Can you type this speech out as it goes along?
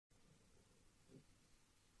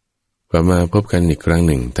กลับมาพบกันอีกครั้ง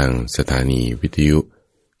หนึ่งทางสถานีวิทยุ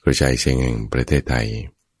กระจายเสียงแห่งประเทศไทย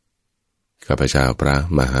ข้าพเจ้าพระ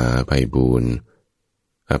มหาไพบูลย์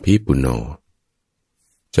อภิปุโน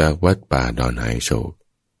จากวัดป่าดอนหายโศก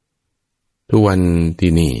ทุกวัน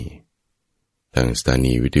ที่นี่ทางสถา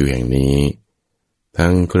นีวิทยุแห่งนี้ทั้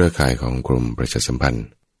งเครือข่ายของกรมประชาสัมพันธ์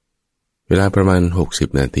เวลาประมาณ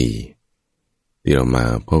60 นาทีที่เรามา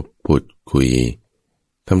พบพูดคุย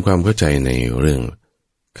ทำความเข้าใจในเรื่อง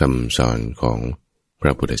คำสอนของพร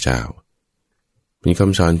ะพุทธเจ้าเป็นค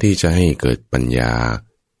ำสอนที่จะให้เกิดปัญญา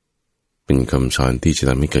เป็นคำสอนที่จะท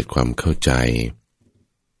ำให้เกิดความเข้าใจ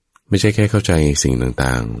ไม่ใช่แค่เข้าใจสิ่ง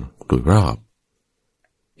ต่างๆโดยรอบ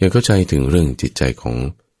ยังเข้าใจถึงเรื่องจิตใจของ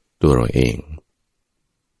ตัวเราเอง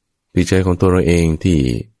จิตใจของตัวเราเองที่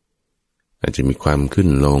อาจจะมีความขึ้น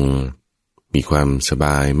ลงมีความสบ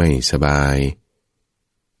ายไม่สบาย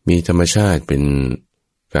มีธรรมชาติเป็น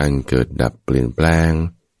การเกิดดับเปลี่ยนแปลง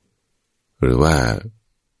หรือว่า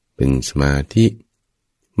เป็นสมาธิ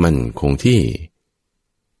มั่นคงที่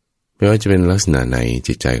ไม่ว่าจะเป็นลักษณะไหน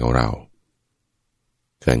จิตใจของเรา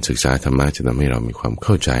การศึกษาธรรมะจะทำให้เรามีความเ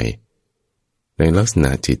ข้าใจในลักษณ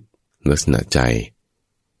ะจิตลักษณะใจ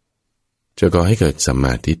จะก่อให้เกิดสัมม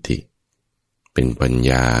าทิฏฐิเป็นปัญ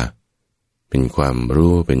ญาเป็นความ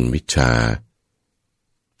รู้เป็นวิชา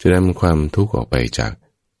จะนำความทุกข์ออกไปจาก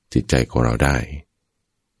จิตใจของเราได้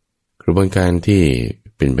กระบวนการที่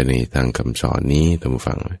เป็นไปในทางคำสอนนี้ท่านผู้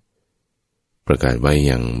ฟังประกาศไว้อ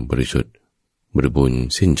ย่างบริสุทธิ์บริบูรณ์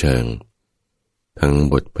สิ้นเชิงทั้ง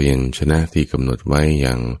บทพยัญชนะที่กำหนดไว้อ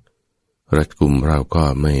ย่างรัดกุมเราก็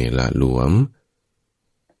ไม่ละหลวม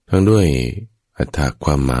ทั้งด้วยอรรถค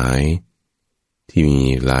วามหมายที่มี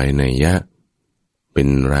หลายนัยยะเป็น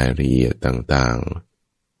รายละเอียดต่าง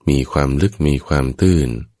ๆมีความลึกมีความตื้น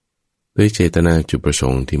ด้วยเจตนาจุดประส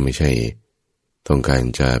งค์ที่ไม่ใช่ต้องการ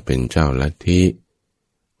จะเป็นเจ้าลัทธิ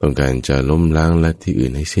ต้องการจะล้มล้างลัทธิอื่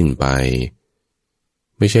นให้สิ้นไป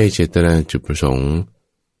ไม่ใช่เจตนาจุดประสงค์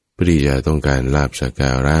เพื่อที่จะต้องการลาภสักก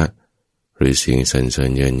าระหรือเสียงสรรเสริ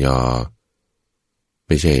ญเยินยอไ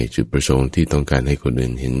ม่ใช่จุดประสงค์ที่ต้องการให้คนอื่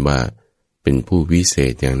นเห็นว่าเป็นผู้วิเศ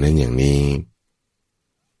ษอย่างนั้นอย่างนี้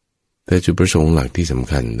แต่จุดประสงค์หลักที่สำ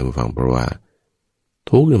คัญท่านผู้ฟังเพราะว่า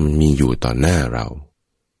ทุกข์มันมีอยู่ต่อหน้าเรา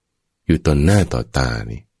อยู่ต่อหน้าต่อตา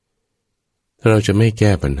นี่ถ้าเราจะไม่แ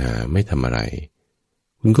ก้ปัญหาไม่ทำอะไร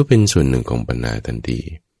คุณก็เป็นส่วนหนึ่งของปัญหาทันที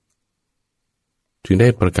จึงได้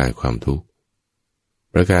ประกาศความทุกข์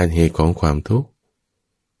ประกาศเหตุของความทุกข์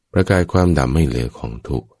ประกาศความดับไม่เหลือของ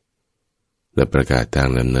ทุกข์และประกาศทาง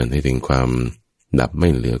ดำเนินให้ถึงความดับไม่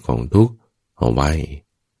เหลือของทุกข์เอาไว้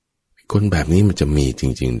คนแบบนี้มันจะมีจ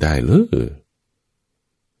ริงๆได้หรือ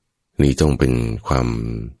นี่ต้องเป็นความ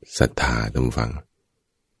ศรัทธาท่านผู้ฟัง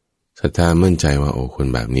ศรัทธามั่นใจว่าโอ้คน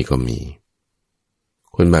แบบนี้ก็มี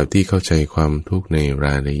คนแบบที่เข้าใจความทุกข์ในร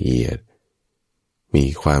ายละเอียดมี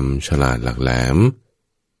ความฉลาดหลักแหลม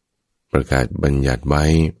ประกาศบัญญัติไว้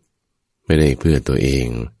ไม่ได้เพื่อตัวเอง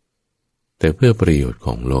แต่เพื่อประโยชน์ข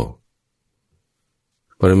องโลก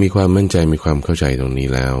พอเรามีความมั่นใจมีความเข้าใจตรงนี้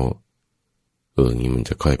แล้วนี่มันจ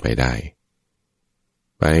ะค่อยไปได้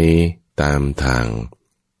ไปตามทาง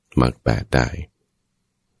มรรคแปดได้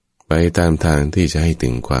ไปตามทางที่จะให้ถึ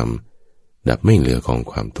งความดับไม่เหลือของ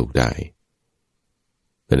ความทุกข์ได้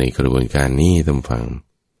แต่ในกระบวนการนี้ท่านฟัง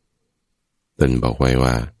ท่านบอกไว้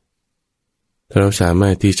ว่าถ้าเราสามา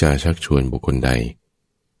รถที่จะชักชวนบุคคลใด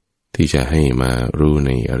ที่จะให้มารู้ใ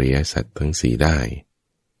นอริยสัจทั้งสี่ได้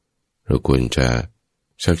เราควรจะ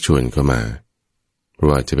ชักชวนเข้ามาเพราะ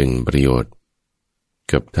ว่าจะเป็นประโยชน์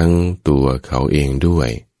กับทั้งตัวเขาเองด้วย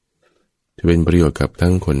จะเป็นประโยชน์กับทั้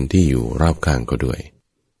งคนที่อยู่รอบข้างก็ด้วย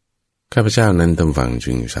ข้าพเจ้านั้นท่านฟัง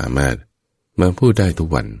จึงสามารถมาพูดได้ทุก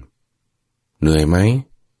วันเหนื่อยไหม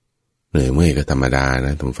เหนื่อยเมื่อยก็ธรรมดาน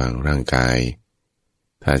ะท่านฟังร่างกาย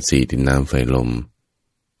ธาตุสี่ดินน้ำไฟลม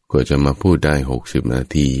กว่าจะมาพูดได้60 นา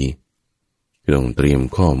ทีต้องเตรียม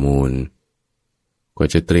ข้อมูลกว่า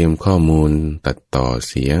จะเตรียมข้อมูลตัดต่อ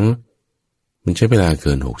เสียงมันใช้เวลาเ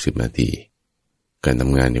กิน60 นาทีการท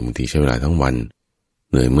ำงานบางทีใช้เวลาทั้งวัน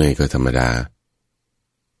เหนื่อยเมื่อยก็ธรรมดา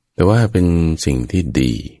แต่ว่าเป็นสิ่งที่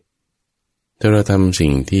ดีถ้าเราทำสิ่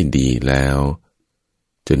งที่ดีแล้ว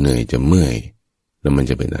จะเหนื่อยจะเมื่อยแล้วมัน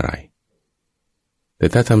จะเป็นอะไรแต่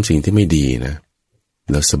ถ้าทำสิ่งที่ไม่ดีนะ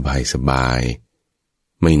แล้วสบาย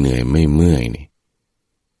ไม่เหนื่อยไม่เมื่อยนี่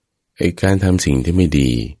ไอ้การทำสิ่งที่ไม่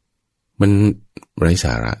ดีมันไร้ส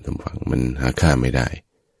าระท่านฟังมันหาค่าไม่ได้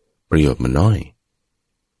ประโยชน์มันน้อย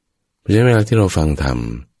เพราะฉะนั้นเวลาที่เราฟังธรรม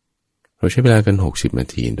เราใช้เวลากัน60 นา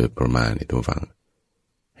ทีโดยประมาณในตัวฟัง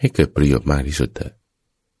ให้เกิดประโยชน์มากที่สุดเถอะ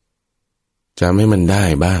จำให้มันได้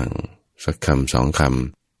บ้างสักคำ2 ค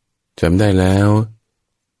ำจำได้แล้ว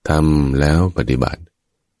ทำแล้วปฏิบัติ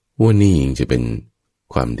ว่านี่ยิ่งจะเป็น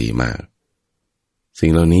ความดีมากสิ่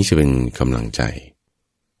งเหล่านี้จะเป็นกำลังใจ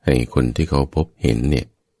ให้คนที่เขาพบเห็นเนี่ย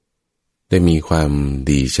ได้มีความ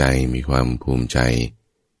ดีใจมีความภูมิใจ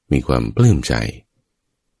มีความปลื้มใจ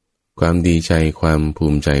ความดีใจความภู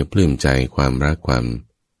มิใจปลื้มใจความรักความ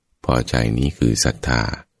พอใจนี้คือศรัทธา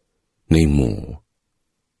ในห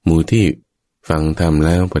มู่ที่ฟังธรรมแ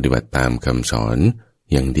ล้วปฏิบัติตามคำสอน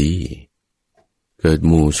อย่างดีเกิด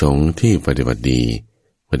หมู่สงฆ์ที่ปฏิบัติดี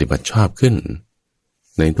ปฏิบัติชอบขึ้น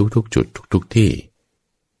ในทุกๆจุดทุกๆที่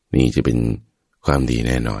นี่จะเป็นความดีแ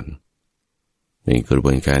น่นอนในกระบ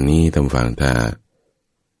วนการนี้ท่านฟังถ้า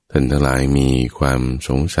ท่านทั้งหลายมีความส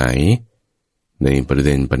งสัยในประเ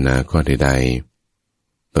ด็นปัญหาข้อใด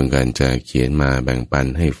ๆต้องการจะเขียนมาแบ่งปัน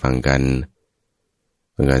ให้ฟังกัน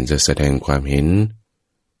ต้องการจะแสดงความเห็น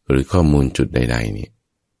หรือข้อมูลจุดใดๆนี่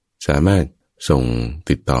สามารถส่ง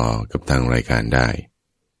ติดต่อกับทางรายการได้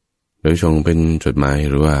โดยส่งเป็นจดหมาย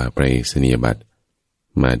หรือว่าไปรษณียบัตร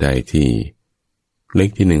มาได้ที่เลข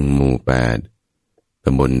ที่1หมู่8ต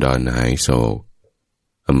ำบลดอนหายโศก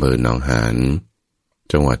อำเภอหนองหาน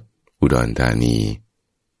จังหวัดอุดรธานี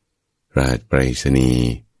รหัสไปรษณีย์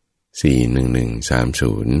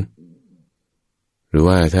41130หรือ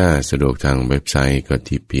ว่าถ้าสะดวกทางเว็บไซต์ก็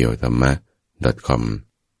ที่ piyothamma.com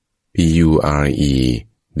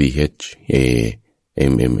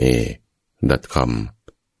puredhamma.com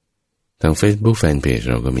ทาง Facebook Fanpage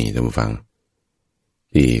เราก็มีท่านผู้ฟัง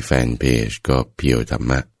ที่แฟนเพจก็เพียวธรร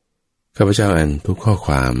มะข้าพเจ้าอ่านทุกข้อค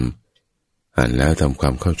วามอ่านแล้วทำควา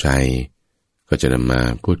มเข้าใจก็จะนำมา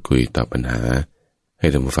พูดคุยตอบปัญหาให้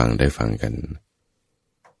ท่านผู้ฟังได้ฟังกัน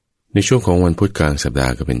ในช่วงของวันพุธกลางสัปดา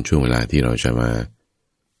ห์ก็เป็นช่วงเวลาที่เราจะมา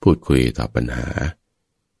พูดคุยตอบปัญหา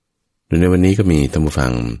โดยในวันนี้ก็มีท่านผู้ฟั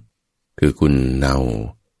งคือคุณเนา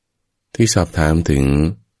ที่สอบถามถึง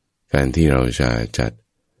การที่เราจะจัด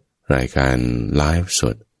รายการไลฟ์ส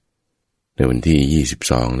ดในวันที่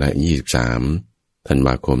22และ23ธันว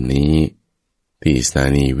าคมนี้ที่สถา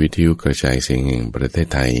นีวิทยุกระจายเสียงแห่งประเทศ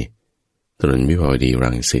ไทยถนนวิภาวดี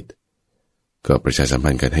รังสิตก็ประชาสัมพั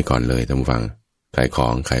นธ์กันให้ก่อนเลยท่านผู้ฟังขาย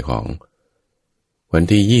ของวัน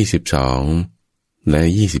ที่22และ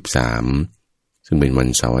23ซึ่งเป็นวัน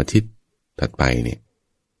เสาร์อาทิตย์ถัดไปเนี่ย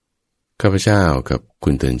ข้าพเจ้ากับคุ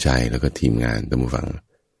ณเตือนใจแล้วก็ทีมงานท่านผู้ฟัง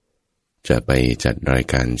จะไปจัดราย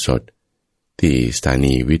การสดที่สถา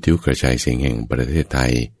นีวิทยุกระจายเสียงแห่งประเทศไท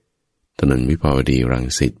ยถนนวิภาวดีรัง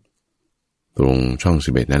สิตตรงช่อง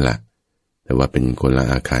11นั่นแหละแต่ว่าเป็นคนละ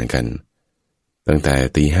อาคารกันตั้งแต่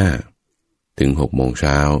 5:00 ถึง 6:00 น.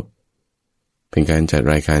เป็นการจัด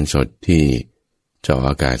รายการสดที่เจาะ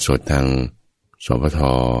อากาศสดทางสพท.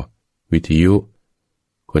วิทยุ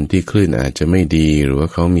คนที่คลื่นอาจจะไม่ดีหรือว่า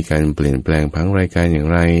เขามีการเปลี่ยนแปลงผังรายการอย่าง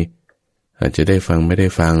ไรอาจจะได้ฟังไม่ได้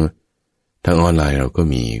ฟังทางออนไลน์เราก็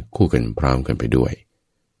มีคู่กันพร้อมกันไปด้วย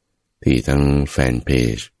ที่ทั้งแฟนเพ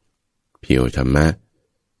จเพียวธรรมะ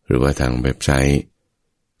หรือว่าทางเว็บไซต์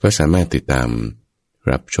ก็สามารถติดตาม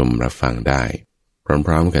รับชมรับฟังได้พ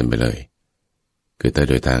ร้อมๆกันไปเลยคือแต่โ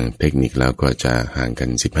ดยทางเทคนิคแล้วก็จะห่างกัน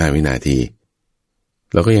15วินาที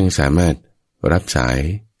เราก็ยังสามารถรับสาย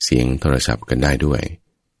เสียงโทรศัพท์กันได้ด้วย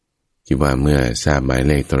คิดว่าเมื่อทราบหมาย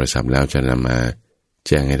เลขโทรศัพท์แล้วจะนำมาแ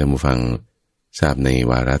จ้งให้ท่านผู้ฟังทราบใน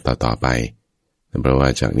วาระต่อๆไปเพราะว่า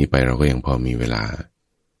จากนี้ไปเราก็ยังพอมีเวลา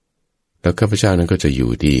แล้วข้าพเจ้านั้นก็จะอ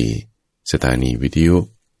ยู่ที่สถานีวิทยุ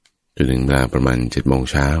จนถึงเวลาประมาณ 7:00 น.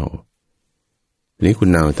ทีนี้คุณ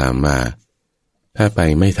เนาถามว่าถ้าไป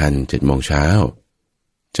ไม่ทัน 7:00 น.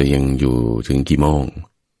จะยังอยู่ถึงกี่โมง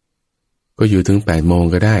ก็อยู่ถึง 8:00 น.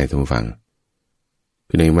ก็ได้ท่านผู้ฟัง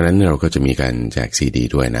คือในวันนั้นเราก็จะมีการแจกซีดี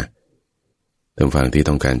ด้วยนะท่านผู้ฟังที่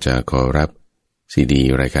ต้องการจะขอรับซีดี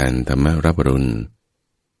รายการธรรมรับอรุณ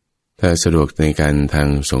ถ้าสะดวกในการทาง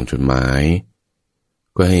ส่งจดหมาย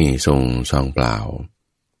ก็ให้ส่งซองเปล่า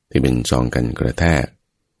ที่เป็นซองกันกระแทก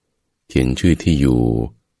เขียนชื่อที่อยู่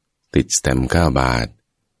ติดสแตมป์9 บาท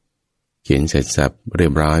เขียนเสร็จสับเรีย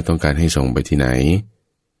บร้อยต้องการให้ส่งไปที่ไหน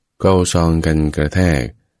ก็เอาซองกันกระแทก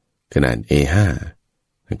ขนาด A5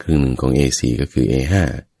 ครึ่งหนึ่งของ A4 ก็คือ A5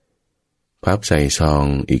 พับใส่ซอง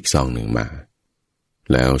อีกซองหนึ่งมา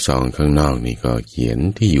แล้วซองข้างนอกนี่ก็เขียน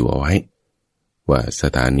ที่อยู่เอาไว้ว่าส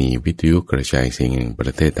ถานีวิทยุกระจายเสียงแห่งปร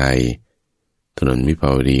ะเทศไทยถนนวิภา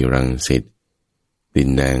วดีรังสิตดิน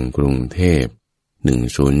แดงกรุงเทพ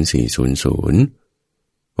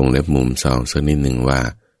10400วงเล็บมุมซองสักนิดหนึ่งว่า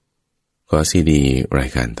ขอซีดีราย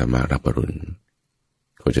การธรรมรับอรุณ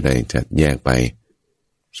ก็จะได้จัดแยกไป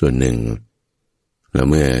ส่วนหนึ่งแล้ว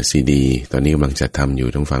เมื่อซีดีตอนนี้กำลังจัดทำอยู่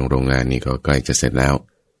ทั้งฝั่งโรงงานนี่ก็ใกล้จะเสร็จแล้ว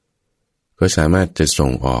ก็สามารถจะส่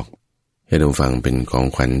งออกให้ท่านฟังเป็นของ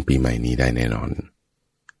ขวัญปีใหม่นี้ได้แน่นอน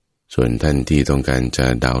ส่วนท่านที่ต้องการจะ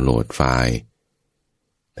ดาวน์โหลดไฟล์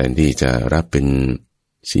แ นที่จะรับเป็น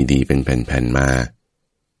ซีดีเป็นแผ่นๆมา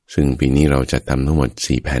ซึ่งปีนี้เราจะทำทั้งหมด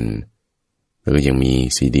4แผ่นแล้วก็ยังมี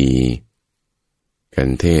ซีดีการ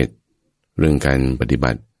เทศเรื่องการปฏิ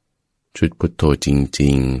บัติชุดพุทโธจริ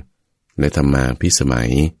งๆและธรรมาภิสมั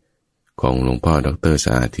ยของหลวงพ่อดร.ส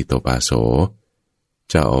ะอาดทิโตปาโส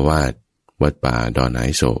เจ้าอาวาสวัดป่าดอนไห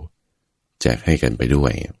โศกแจกให้กันไปด้ว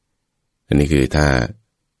ยอันนี้คือถ้า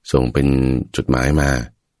ส่งเป็นจดหมายมา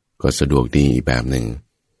ก็สะดวกดีอีกแบบหนึ่ง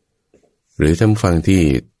หรือท่านฟังที่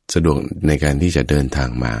สะดวกในการที่จะเดินทาง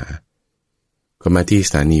มาก็มาที่ส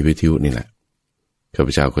ถานีวิทยุนี่แหละข้าพ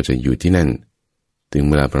เจ้าก็จะอยู่ที่นั่นถึง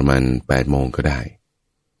เวลาประมาณ 8 โมงก็ได้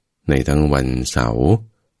ในทั้งวันเสาร์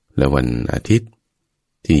และวันอาทิตย์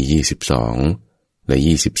ที่22และ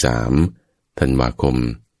23ธันวาคม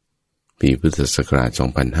ปีพุทธศักราช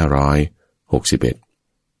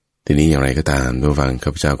2561ทีนี้อย่างไรก็ตามท่านฟังข้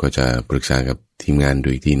าพเจ้าก็จะปรึกษากับทีมงานดู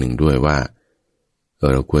อีกทีหนึ่งด้วยว่า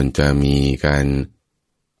เราควรจะมีการ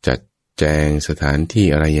จัดแจงสถานที่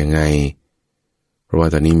อะไรยังไงเพราะว่า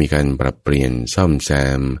ตอนนี้มีการปรับเปลี่ยนซ่อมแซ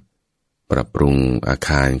มปรับปรุงอาค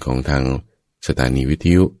ารของทางสถานีวิท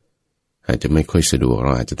ยุอาจจะไม่ค่อยสะดวกเร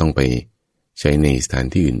าอาจจะต้องไปใช้ในสถาน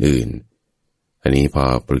ที่อื่นๆอันนี้พอ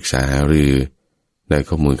ปรึกษาหรือได้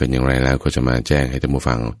ข้อมูลกันอย่างไรแล้วก็จะมาแจ้งให้ท่านผู้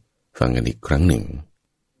ฟังกันอีกครั้งหนึ่ง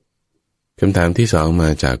คำถามที่สองมา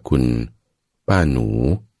จากคุณป้าหนู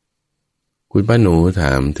คุณป้าหนูถ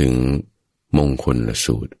ามถึงมงคล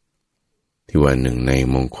สูตรที่ว่าหนึ่งใน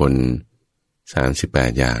มงคล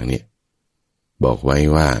38อย่างเนี่ยบอกไว้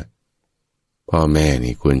ว่าพ่อแม่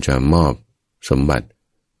นี่ควรจะมอบสมบัติ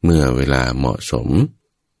เมื่อเวลาเหมาะสม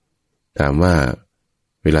ถามว่า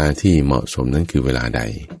เวลาที่เหมาะสมนั้นคือเวลาใด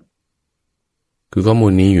คือข้อมู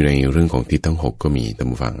ลนี้อยู่ในเรื่องของทิศทั้ง6ก็มีท่าน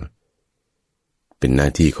ผู้ฟังเป็นหน้า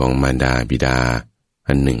ที่ของมารดาบิดา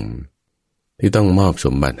อันหนึ่งที่ต้องมอบส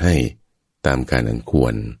มบัติให้ตามการอันคว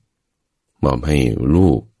รมอบให้ลู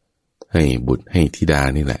กให้บุตรให้ธิดา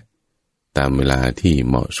นี่แหละตามเวลาที่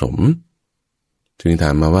เหมาะสมจึงถา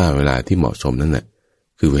มมาว่าเวลาที่เหมาะสมนั้นน่ะ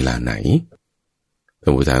คือเวลาไหนท่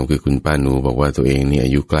านผู้ถามคือคุณป้าหนูบอกว่าตัวเองนี่อ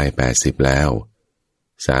ายุใกล้80แล้ว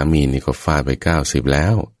สามีนี่ก็ฟาดไป90แล้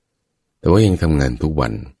วแต่ว่ายังทำงานทุกวั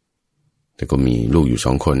นแต่ก็มีลูกอยู่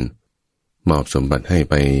2 คนมอบสมบัติให้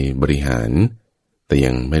ไปบริหารแต่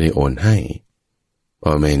ยังไม่ได้โอนให้พ่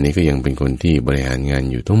อแม่นี่ก็ยังเป็นคนที่บริหารงาน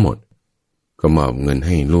อยู่ทั้งหมดก็มอบเงินใ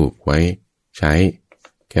ห้ลูกไว้ใช้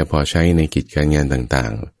แค่พอใช้ในกิจการงานต่า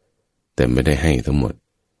งๆแต่ไม่ได้ให้ทั้งหมด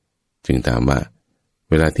จึงถามว่า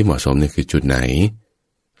เวลาที่เหมาะสมนี่คือจุดไหน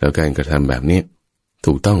แล้วการกระทำแบบนี้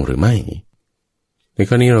ถูกต้องหรือไม่ใน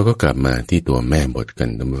ข้อนี้เราก็กลับมาที่ตัวแม่บทกัน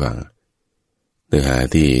ท่านผู้ฟังเนื้อหา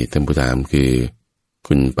ที่ท่านผู้ถามคือ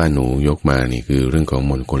คุณป้าหนูยกมานี่คือเรื่องของ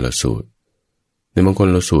มงคลสูตรในมงคล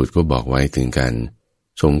สูตรก็บอกไว้ถึงการ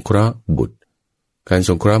สงเคราะห์บุตรการส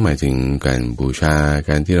งเคราะห์หมายถึงการบูชา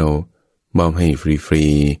การที่เรามอบให้ฟรี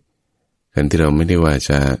ๆการที่เราไม่ได้ว่า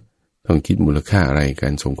จะต้องคิดมูลค่าอะไรกา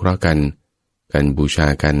รสงเคราะห์กันการบูชา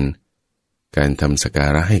กันการทำสักกา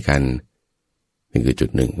ระให้กันนี่คือจุด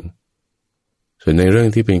หนึ่งส่วนในเรื่อง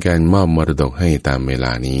ที่เป็นการมอบมรดกให้ตามเวล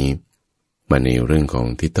านี้มาในเรื่องของ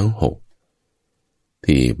ทิศทั้ง6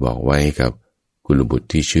ที่บอกไว้กับกุลบุตร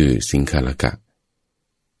ที่ชื่อสิงคาลกะ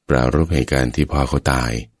ปรารภเหตุการณ์ที่พ่อเขาตา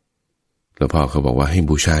ยแล้วพ่อเขาบอกว่าให้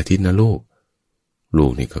บูชาทิศนะลูก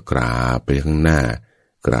นี่ก็กราบไปข้างหน้า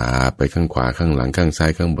กราบไปข้างขวาข้างหลังข้างซ้า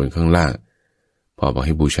ยข้างบนข้างล่างพ่อบอกใ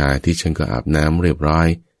ห้บูชาทิศฉันก็อาบน้ำเรียบร้อย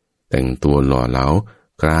แต่งตัวหล่อเหลา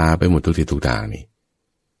กราบไปหมดทุกทิศทุกทางนี่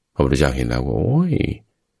พระพุทธเจ้าเห็นแล้วว่าโอ้ย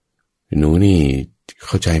หนูนี่เ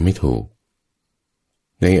ข้าใจไม่ถูก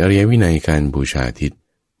ในอริยวินัยการบูชาทิศ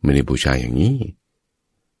ไม่ได้บูชาอย่างนี้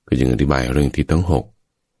ก็จึงอธิบายเรื่องทิศทั้ง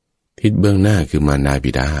6ทิศเบื้องหน้าคือมารดา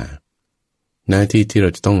บิดาหน้าที่ที่เรา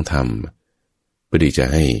จะต้องทำเพื่อที่จะ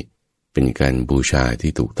ให้เป็นการบูชา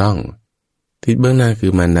ที่ถูกต้องทิศเบื้องหน้าคื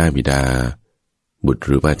อมารดาบิดาบุตรห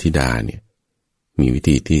รือว่าธิดาเนี่ยมีวิ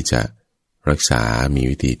ธีที่จะรักษามี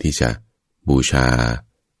วิธีที่จะบูชา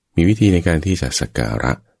มีวิธีในการที่จะสักการ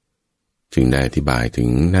ะจึงได้อธิบายถึง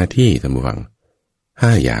หน้าที่ท่านผู้ฟัง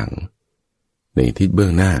5อย่างในทิศเบื้อ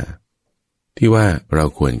งหน้าที่ว่าเรา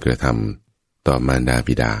ควรกระทำต่อมารดา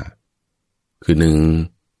บิดาคือ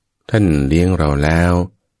1ท่านเลี้ยงเราแล้ว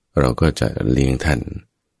เราก็จะเลี้ยงท่าน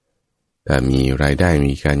ถ้ามีรายได้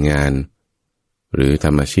มีการงานหรือท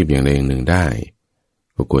ำอาชีพอย่างใดอย่างหนึ่งได้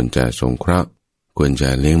ก็ควรจะสงเคราะห์ควรจะ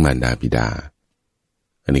เลี้ยงมารดาบิดา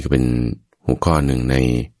อันนี้ก็เป็นหัวข้อหนึ่งใน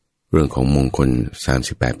เรื่องของมงคล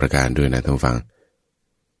38ประการด้วยนะท่านฟัง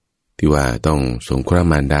ที่ว่าต้องสงเคราะห์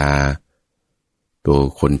มารดาตัว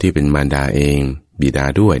คนที่เป็นมารดาเองบิดา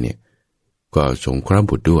ด้วยเนี่ยก็สงเคราะห์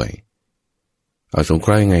บุตรด้วยเอาสงเค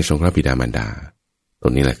ราะห์ยังไงสงเคราะห์บิดามารดา ตร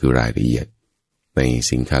งนี้แหละคือรายละเอียดใน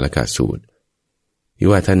สิงคาลกะสูตรที่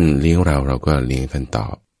ว่าท่านเลี้ยงเราเราก็เลี้ยงท่านตอ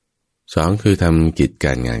บ2คือทำกิจก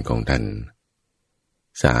ารงานของท่าน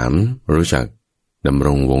3รู้จักดำร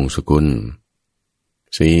งวงศกุล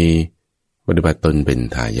4ปฏิบัติตนเป็น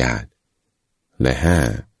ทายาทและ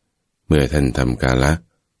5เมื่อท่านทำกาละ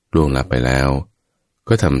ล่วงลับไปแล้ว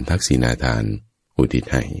ก็ทำทักษิณาทานอุทิศ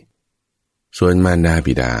ให้ส่วนมารดา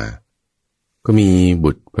บิดาก็มี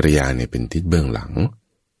บุตรภรรยาเนี่ยเป็นทิศเบื้องหลัง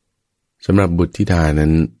สำหรับบุตรธิดานั้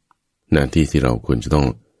นหน้าที่ที่เราควรจะต้อง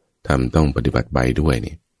ทำต้องปฏิบัติไปด้วย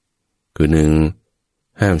นี่คือ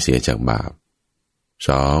1ห้ามเสียจากบาป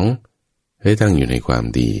2ให้ตั้งอยู่ในความ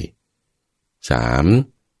ดี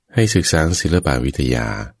3ให้ศึกษาศิลปวิทยา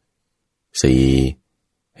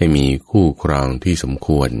4ให้มีคู่ครองที่สมค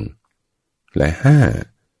วรและ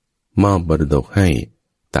5มอบมรดกให้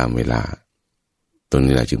ตามเวลาตรง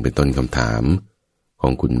นี้แหละจึงเป็นต้นคำถามขอ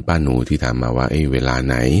งคุณป้าหนูที่ถามมาว่าเวลา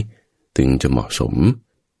ไหนถึงจะเหมาะสม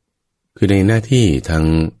คือในหน้าที่ทั้ง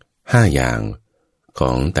5อย่างข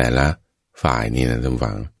องแต่ละฝ่ายนี่นะท่าน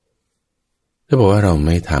ฟังถ้าบอกว่าเราไ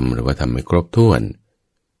ม่ทำหรือว่าทำไม่ครบถ้วน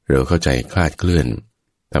หรือเข้าใจคลาดเคลื่อน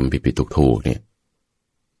ทำผิดๆถูกๆเนี่ย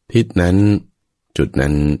ทิศนั้นจุด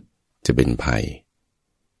นั้นจะเป็นภัย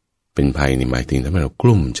นี่หมายถึงทำให้เราก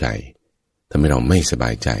ลุ้มใจทำให้เราไม่สบ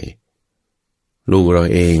ายใจลูกเรา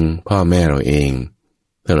เองพ่อแม่เราเอง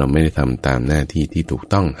ถ้าเราไม่ได้ทำตามหน้าที่ที่ถูก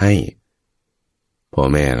ต้องให้พ่อ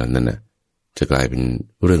แม่เรานั่นน่ะจะกลายเป็น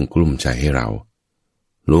เรื่องกลุ้มใจให้เรา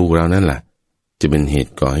ลูกเรานั่นแหละจะเป็นเห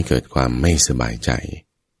ตุก่อให้เกิดความไม่สบายใจ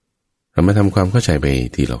เรามาทำความเข้าใจไป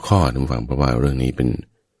ทีละข้อท่านฟังเพราะว่าเรื่องนี้เป็น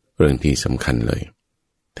เรื่องที่สำคัญเลย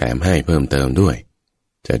แถมให้เพิ่มเติมด้วย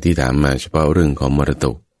จากที่ถามมาเฉพาะเรื่องของมรด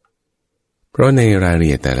กเพราะในรายละเ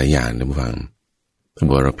อียดแต่ละอย่างท่านฟังถ้า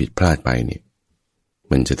เราผิดพลาดไปเนี่ย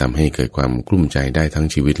มันจะทำให้เกิดความกลุ้มใจได้ทั้ง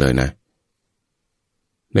ชีวิตเลยนะ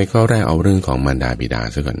ในข้อแรกเอาเรื่องของมารดาบิดา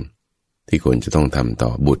ซะก่อนที่ควรจะต้องทำต่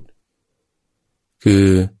อบุตรคือ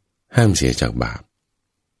ห้ามเสียจากบาป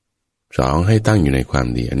2ให้ตั้งอยู่ในความ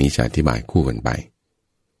ดีอันนี้จะอธิบายคู่กันไป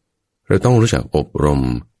เราต้องรู้จักอบรม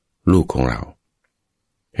ลูกของเรา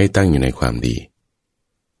ให้ตั้งอยู่ในความดี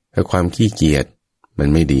ถ้าความขี้เกียจมัน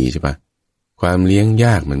ไม่ดีใช่ปะความเลี้ยงย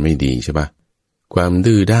ากมันไม่ดีใช่ปะความ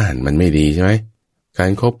ดื้อด้านมันไม่ดีใช่ไหมกา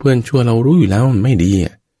รคบเพื่อนชั่วเรารู้อยู่แล้วมันไม่ดี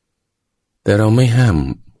แต่เราไม่ห้าม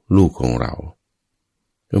ลูกของเรา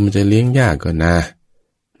ก็มันจะเลี้ยงยากก็นะ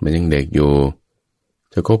มันยังเด็กอยู่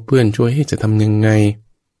จะคบเพื่อนช่วยให้จะทำยังไง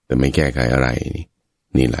แต่ไม่แก้ไขอะไร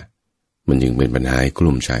นี่แหละมันจึงเป็นปัญหาก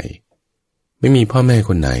ลุ่มใจไม่มีพ่อแม่ค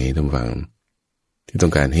นไหนท่านฟังที่ต้อ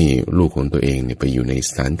งการให้ลูกของตัวเองเนี่ยไปอยู่ในส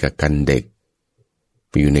ถานกักกันเด็ก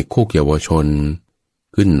ไปอยู่ในคุกเยาวชน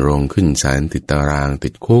ขึ้นโรงขึ้นศาลติดตารางติ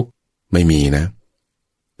ดคุกไม่มีนะ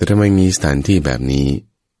แต่ทำไมมีสถานที่แบบนี้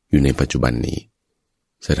อยู่ในปัจจุบันนี้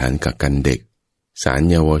สถานกักกันเด็กศาล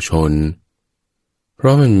เยาวชนเพรา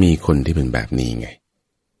ะมันมีคนที่เป็นแบบนี้ไง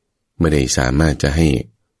ไม่ได้สามารถจะให้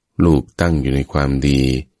ลูกตั้งอยู่ในความดี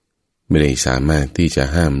ไม่ได้สามารถที่จะ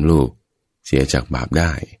ห้ามลูกเสียจากบาปไ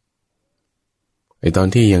ด้ไอ้ตอน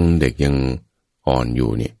ที่ยังเด็กยังอ่อนอยู่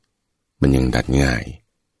เนี่ยมันยังดัดง่าย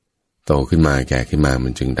โตขึ้นมาแก่ขึ้นมามั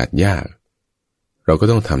นจึงดัดยากเราก็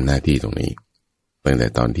ต้องทำหน้าที่ตรงนี้ตั้งแต่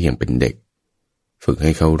ตอนที่ยังเป็นเด็กฝึกใ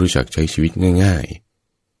ห้เขารู้จักใช้ชีวิตง่าย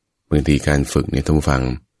ๆบางทีการฝึกเนี่ยต้องฟัง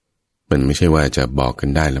มันไม่ใช่ว่าจะบอกกัน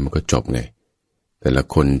ได้แล้วมันก็จบไงแต่ละ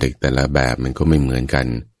คนเด็กแต่ละแบบมันก็ไม่เหมือนกัน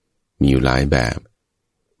มีอยู่หลายแบบ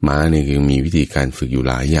ม้าเนี่ยคือมีวิธีการฝึกอยู่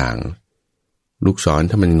หลายอย่างลูกศร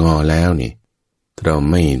ถ้ามันงอแล้วนี่ถ้าเรา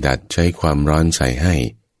ไม่ดัดใช้ความร้อนใส่ให้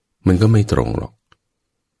มันก็ไม่ตรงหรอก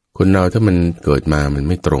คนเราถ้ามันเกิดมามัน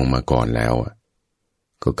ไม่ตรงมาก่อนแล้ว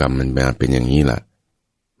ก็กรรมมันมาเป็นอย่างนี้ล่ะ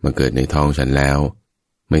มาเกิดในท้องฉันแล้ว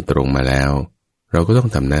ไม่ตรงมาแล้วเราก็ต้อง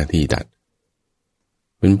ทำหน้าที่ดัด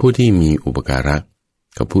เป็นผู้ที่มีอุปการะ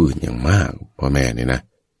กับผู้อื่นอย่างมากพ่อแม่เนี่ยนะ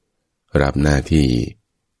รับหน้าที่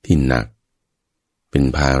ที่หนักเป็น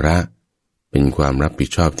ภาระเป็นความรับผิด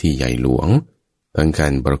ชอบที่ใหญ่หลวงทั้งกา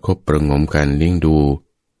รประคบประงมการเลี้ยงดู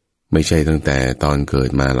ไม่ใช่ตั้งแต่ตอนเกิด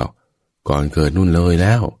มาหรอกก่อนเกิดนู่นเลยแ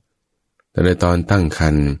ล้วแต่ในตอนตั้งคร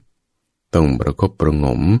รภ์ต้องประคบประง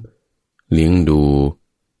มเลี้ยงดู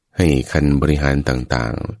ให้ครรภ์บริหารต่า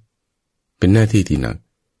งๆเป็นหน้าที่ที่หนัก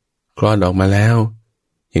คลอดออกมาแล้ว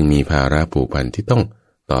ยังมีภาระผูกพันที่ต้อง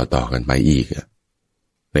ต่อกันไปอีก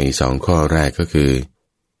ใน2ข้อแรกก็คือ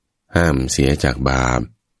ห้ามเสียจากบาป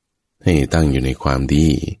ให้ตั้งอยู่ในความดี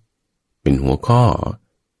เป็นหัวข้อ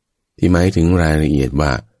ที่หมายถึงรายละเอียดว่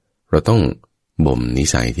าเราต้องบ่มนิ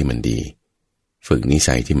สัยที่มันดีฝึกนิ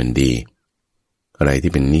สัยที่มันดีอะไร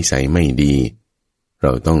ที่เป็นนิสัยไม่ดีเร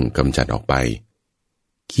าต้องกำจัดออกไป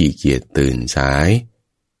ขี้เกียจตื่นสาย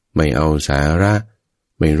ไม่เอาสาระ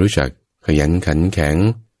ไม่รู้จักขยันขันแข็ง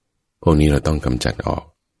พวกนี้เราต้องกำจัดออก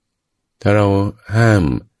ถ้าเราห้าม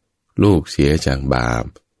ลูกเสียจากบาป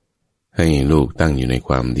ให้ลูกตั้งอยู่ในค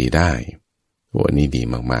วามดีได้วันนี้ดี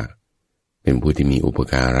มากๆเป็นผู้ที่มีอุป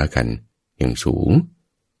การะกันอย่างสูง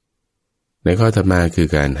ในข้อถัดมาคือ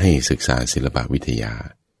การให้ศึกษาศิลปวิทยา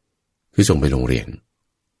คือส่งไปโรงเรียน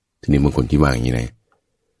ทีนี้บางคนที่ว่าอย่างนี้นะ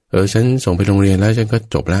ฉันส่งไปโรงเรียนแล้วฉันก็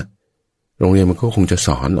จบละโรงเรียนมันก็คงจะส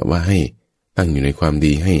อนหรอกว่าให้ตั้งอยู่ในความ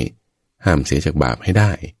ดีให้ห้ามเสียจากบาปให้ไ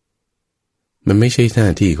ด้มันไม่ใช่หน้า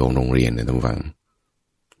ที่ของโรงเรียนนะท่านผู้ฟัง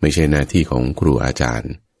ไม่ใช่หน้าที่ของครูอาจาร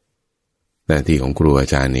ย์หน้าที่ของครูอา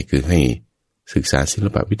จารย์นี่คือให้ศึกษาศิล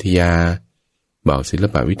ปวิทยาบอกศิล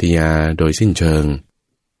ปวิทยาโดยสิ้นเชิง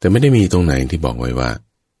แต่ไม่ได้มีตรงไหนที่บอกไว้ว่า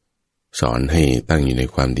สอนให้ตั้งอยู่ใน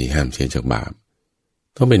ความดีห้ามเสียจากบาป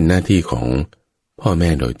ต้องเป็นหน้าที่ของพ่อแม่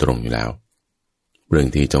โดยตรงอยู่แล้วเรื่อง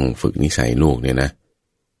ที่จงฝึกนิสัยลูกเนี่ยนะ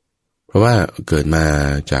เพราะว่าเกิดมา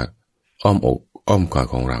จากอ้อมอกอ้อมกอด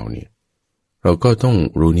ของเราเนี่ยเราก็ต้อง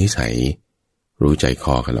รู้นิสัยรู้ใจค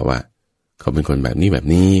อกันแล้วว่าเขาเป็นคนแบบนี้แบบ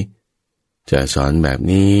นี้จะสอนแบบ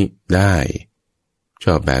นี้ได้ช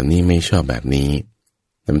อบแบบนี้ไม่ชอบแบบนี้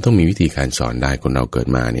แต่มันต้องมีวิธีการสอนได้คนเราเกิด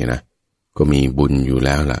มาเนี่ยนะก็มีบุญอยู่แ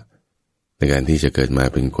ล้วล่ะในการที่จะเกิดมา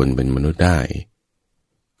เป็นคนเป็นมนุษย์ได้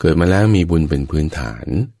เกิดมาแล้วมีบุญเป็นพื้นฐาน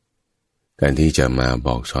การที่จะมาบ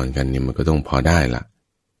อกสอนกันเนี่ยมันก็ต้องพอได้ล่ะ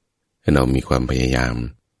ให้เรามีความพยายาม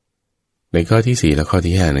ในข้อที่4และข้อ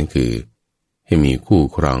ที่5นั้นคือให้มีคู่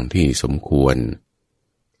ครองที่สมควร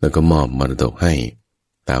แล้วก็มอบมรดกให้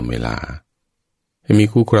ตามเวลาให้มี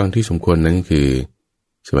คู่ครองที่สมควรนั้นคือ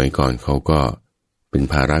สมัยก่อนเขาก็เป็น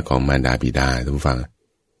ภาระของมารดาบิดาทุกฝั่ง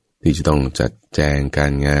ที่จะต้องจัดแจงกา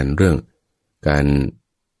รงานเรื่องการ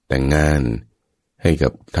แต่งงานให้กั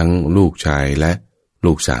บทั้งลูกชายและ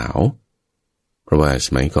ลูกสาวเพราะว่าส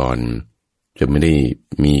มัยก่อนจะไม่ได้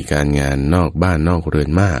มีการงานนอกบ้านนอกเรือน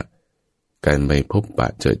มากการไปพบปะ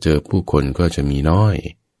เจอผู้คนก็จะมีน้อย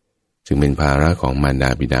จึงเป็นภาระของมารดา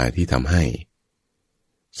บิดาที่ทำให้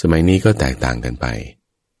สมัยนี้ก็แตกต่างกันไป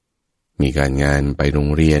มีการงานไปโรง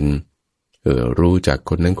เรียนรู้จัก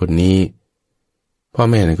คนนั้นคนนี้พ่อ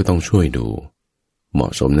แม่นั้นก็ต้องช่วยดูเหมา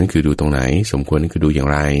ะสมนั้นคือดูตรงไหนสมควรนั้นคือดูอย่าง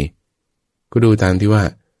ไรก็ดูตามที่ว่า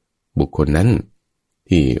บุคคลนั้น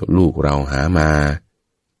ที่ลูกเราหามา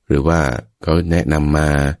หรือว่าเขาแนะนำมา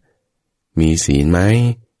มีศีลไหม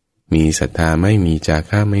มีศรัทธาไหมมีจา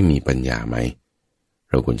คะไม่มีปัญญาไหม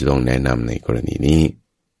เราควรจะต้องแนะนำในกรณีนี้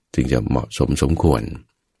จึงจะเหมาะสมสมควร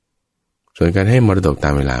ส่วนการให้มรดกตา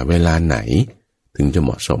มเวลาไหนถึงจะเห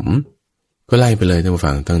มาะสมก็ไล่ไปเลยท่านผู้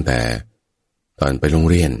ฟังตั้งแต่ตอนไปโรง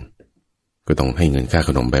เรียนก็ต้องให้เงินค่าข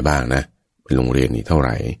นมไปบ้างนะไปโรงเรียนนี่เท่าไห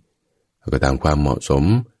ร่แล้วก็ตามความเหมาะสม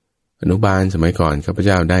อนุบาลสมัยก่อนข้าพเ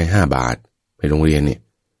จ้าได้5 บาทไปโรงเรียนเนี่ย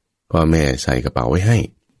พ่อแม่ใส่กระเป๋าไว้ให้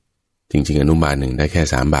จริงๆอนุบาล1ได้แค่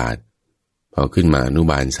3 บาทพอขึ้นมาอนุ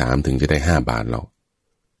บาล3ถึงจะได้5 บาทหรอก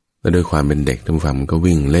แล้วด้วยความเป็นเด็กท่านผู้ฟังมันก็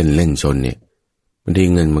วิ่งเล่นซนเนี่ยบางที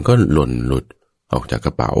เงินมันก็หล่นหลุดออกจากก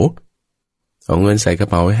ระเป๋าเอาเงินใส่กระ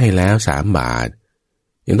เป๋าไว้ให้แล้ว3 บาท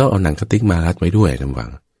ยังต้องเอาหนังสติ๊กมารัดไว้ด้วยท่านผู้ฟั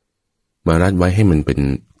งมารัดไว้ให้มันเป็น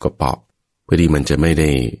กระเป๋าเพื่อที่มันจะไม่ได้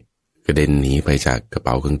กระเด็นหนีไปจากกระเ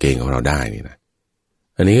ป๋ากางเกงของเราได้นี่นะ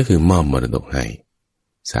อันนี้ก็คือมอบมรดกให้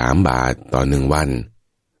3 บาทต่อ1 วัน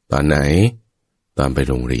ตอนไหนตอนไป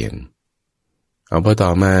โรงเรียนเอาพอต่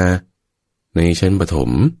อมาในชั้นประถม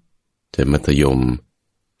ชั้นมัธยม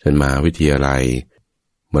ชั้นมหาวิทยาลัย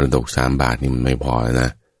มรดก3 บาทนี่มันไม่พอนะ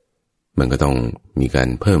มันก็ต้องมีการ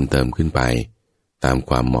เพิ่มเติมขึ้นไปตาม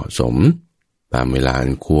ความเหมาะสมตามเวลาอั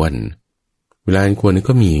นควรเวลาอันควรนี่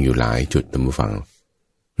ก็มีอยู่หลายจุดท่านผู้ฟัง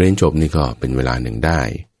เรียนจบนี่ก็เป็นเวลาหนึ่งได้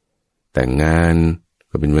แต่งงาน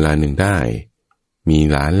ก็เป็นเวลาหนึ่งได้มี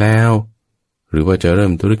หลานแล้วหรือว่าจะเริ่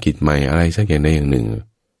มธุรกิจใหม่อะไรสักอย่างใดอย่างหนึ่ง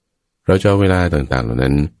เราจะเอาเวลาต่างๆเหล่า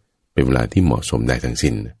นั้นเป็นเวลาที่เหมาะสมได้ทั้ง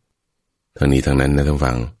สิ้นทั้งนี้ทั้งนั้นนะท่าน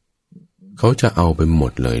ฟังเขาจะเอาไปหม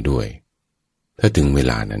ดเลยด้วยถ้าถึงเว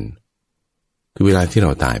ลานั้นคือเวลาที่เร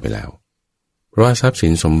าตายไปแล้วเพราะว่าทรัพย์สิ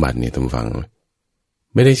นสมบัติเนี่ยท่านฟัง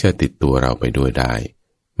ไม่ได้จะติดตัวเราไปด้วยได้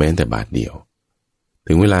แม้แต่บาทเดียว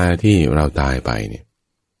ถึงเวลาที่เราตายไปเนี่ย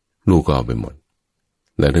ลูกก็เอาไปหมด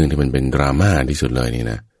และเรื่องที่มันเป็นดราม่าที่สุดเลยนี่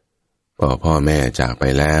นะพอพ่อแม่จากไป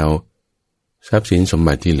แล้วทรัพย์สินสม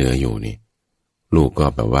บัติที่เหลืออยู่นี่ลูกก็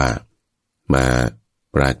แบบว่ามา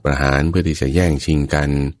ประหารเพื่อที่จะแย่งชิงกัน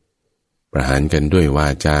ประหารกันด้วยวา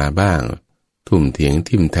จาบ้างทุ่มเถียง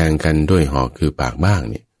ทิ่มแทงกันด้วยหอกคือปากบ้าง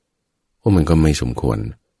เนี่ยพวกมันก็ไม่สมควร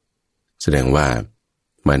แสดงว่า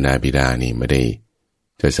มารดาบิดานี่ไม่ได้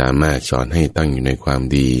จะสามารถสอนให้ตั้งอยู่ในความ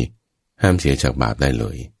ดีห้ามเสียจากบาปได้เล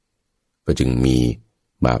ยก็จึงมี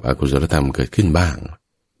บาปอกุศลธรรมเกิดขึ้นบ้าง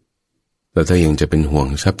แล้วถ้ายังจะเป็นห่วง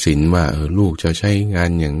ทรัพย์สินว่าลูกจะใช้งาน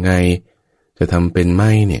อย่างไงจะทำเป็นไหม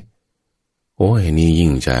เนี่ยโอ้ยนี่ยิ่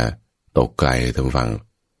งจะตกไกลท่านฟัง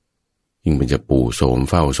ยิ่งเป็นจะปู่โสม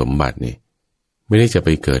เฝ้าสมบัตินี่ไม่ได้จะไป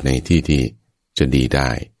เกิดในที่ที่จะดีได้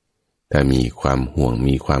แต่มีความห่วง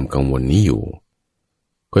มีความกังวลนี้อยู่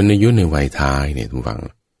คนอายุในวัยท้ายเนี่ยท่านฟัง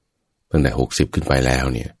ตั้งแต่60ขึ้นไปแล้ว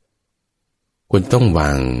เนี่ยควรต้องว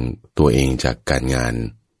างตัวเองจากการงาน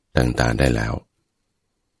ต่างๆได้แล้ว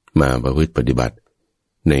มาประพฤติปฏิบัติ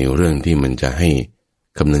ในเรื่องที่มันจะให้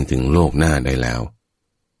คำนึงถึงโลกหน้าได้แล้ว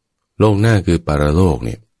โลกหน้าคือปรโลกเ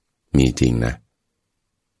นี่ยมีจริงนะ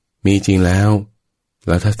มีจริงแล้ว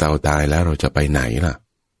ถ้าเราตายแล้วเราจะไปไหนล่ะ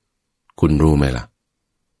คุณรู้ไหมล่ะ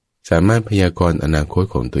สามารถพยากรณ์อนาคต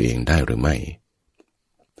ของตัวเองได้หรือไม่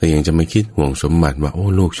แต่ยังจะไม่คิดห่วงสมบัติว่าโอ้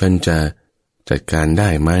ลูกฉันจะจัดการได้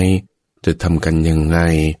ไหมจะทำกันยังไง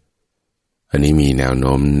อันนี้มีแนวโ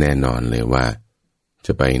น้มแน่นอนเลยว่าจ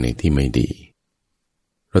ะไปในที่ไม่ดี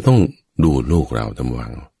เราต้องดูลูกเราตำวั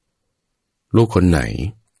งลูกคนไหน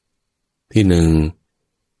ที่หนึ่ง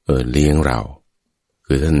เลี้ยงเรา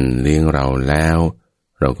คือท่านเลี้ยงเราแล้ว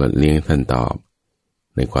เราก็เลี้ยงท่านตอบ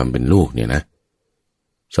ในความเป็นลูกเนี่ยนะ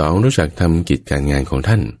สองรู้จักทำกิจการงานของ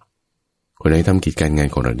ท่านคนไหนทำกิจการงาน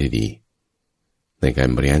ของเราได้ดีในการ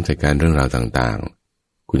บริหารจัดการเรื่องราวต่าง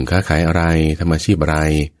ๆคุณค้าขายอะไรทำอาชีพอะไร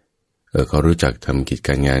เขารู้จักทำกิจก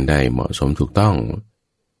ารงานได้เหมาะสมถูกต้อง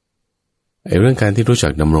เรื่องการที่รู้จั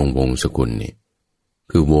กดำรงวงศกุลนี่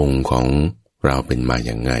คือวงของเราเป็นมาอ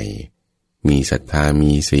ย่างไงมีศรัทธา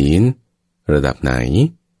มีศีลระดับไหน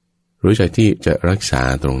รู้จักที่จะรักษา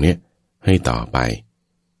ตรงนี้ให้ต่อไป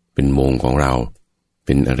เป็นวงของเราเ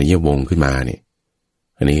ป็นอริยวงขึ้นมาเนี่ย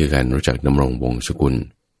อันนี้คือการรู้จักดำรงวงศกุล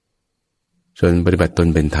ส่วนปฏิบัติตน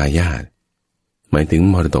เป็นทายาทหมายถึง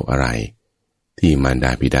มรดกอะไรที่มารด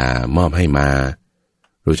าบิดามอบให้มา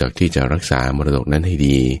รู้จักที่จะรักษามรดกนั้นให้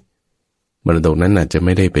ดีมรดกนั้นอาจจะไ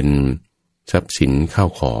ม่ได้เป็นทรัพย์สินข้าว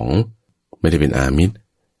ของไม่ได้เป็นอามิตร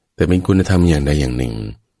แต่เป็นคุณธรรมอย่างใดอย่างหนึ่ง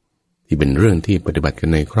ที่เป็นเรื่องที่ปฏิบัติกัน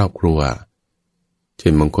ในครอบครัวเช่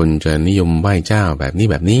นบางคนจะนิยมไหว้เจ้าแบบ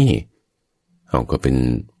นี้เอาก็เป็น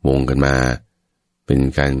วงกันมาเป็น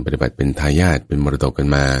การปฏิบัติเป็นทายาทเป็นมรดกกัน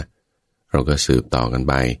มาเราก็สืบต่อกัน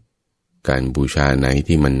ไปการบูชาไหน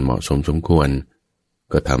ที่มันเหมาะสมสมควร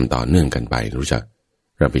ก็ทำต่อเนื่องกันไปรู้จัก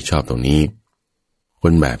รับผิดชอบตรงนี้ค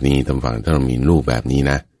นแบบนี้ทำฝั่งถ้าเรามีลูกแบบนี้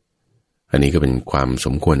นะอันนี้ก็เป็นความส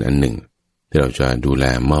มควรอันหนึ่งที่เราจะดูแล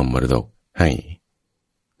มอบมรดกให้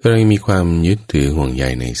ถ้าเรามีความยึดถือห่วงใย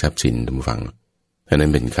ในทรัพย์สินทำฝั่งอันนั้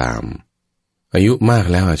นเป็นกามอายุมาก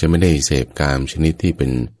แล้วอาจจะไม่ได้เสพกามชนิดที่เป็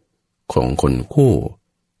นของคนคู่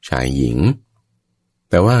ชายหญิง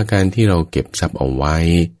แต่ว่าการที่เราเก็บทรัพย์เอาไว้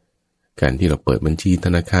การที่เราเปิดบัญชีธ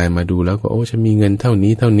นาคารมาดูแล้วก็โอ้ฉันมีเงินเท่า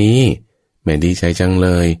นี้แม่ดีใจจังเล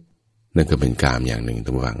ยนั่นก็เป็นกามอย่างหนึ่งทุ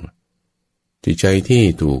กฝังจิตใจที่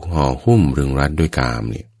ถูกห่อหุ้มรึงรัดด้วยกาม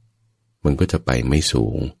เนี่ยมันก็จะไปไม่สู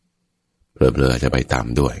งเผลอๆจะไปต่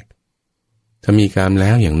ำด้วยถ้ามีกามแ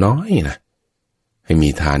ล้วอย่างน้อยนะให้มี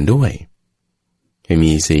ทานด้วยให้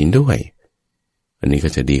มีศีลด้วยอันนี้ก็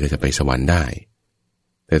จะดีก็จะไปสวรรค์ได้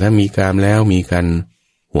แต่ถ้ามีกามแล้วมีการ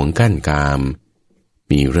หวงกั้นกาม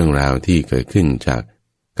มีเรื่องราวที่เกิดขึ้นจาก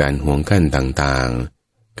การหวงกั้นต่าง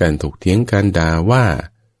ๆการถกเถียงการด่าว่า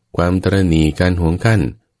ความตระหนี่การหวงกั้น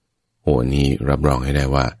โอ้นี่รับรองให้ได้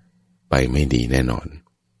ว่าไปไม่ดีแน่นอน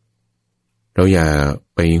เราอย่า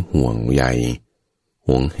ไปห่วงใยห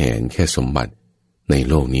วงแหนแค่สมบัติใน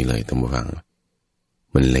โลกนี้เลยท่านผู้ฟัง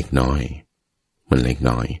มันเล็กน้อย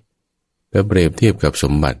แต่เปรียบเทียบกับส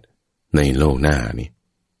มบัติในโลกหน้านี่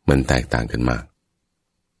มันแตกต่างกันมาก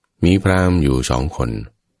มีพราหมณ์อยู่2 คน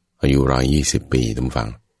อายุ120 ปีท่านผู้ฟัง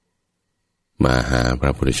มาหาพร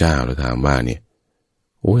ะพุทธเจ้าแล้วถามว่าเนี่ย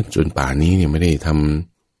โอ้จนป่านนี้เนี่ยไม่ได้ท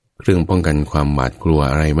ำเครื่องป้องกันความหวาดกลัว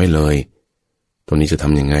อะไรไว้เลยตรงนี้จะท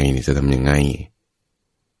ำยังไงเนี่ยจะทำยังไง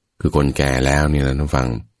คือคนแก่แล้วเนี่ยท่านผู้ฟัง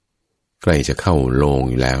ใกล้จะเข้าโลง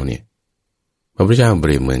อยู่แล้วเนี่ยพระพุทธเจ้าเป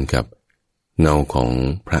รียบเหมือนกับเงาของ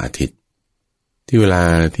พระอาทิตย์ที่เวลา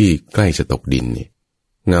ที่ใกล้จะตกดินเนี่ย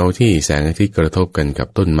เงาที่แสงอาทิตย์กระทบกันกับ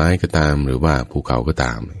ต้นไม้ก็ตามหรือว่าภูเขาก็ต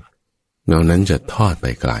ามเงานั้นจะทอดไป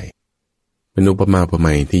ไกลเป็นอุปมาอุปไม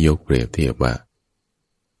ยที่ยกเปรียบเทียบว่า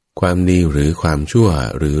ความดีหรือความชั่ว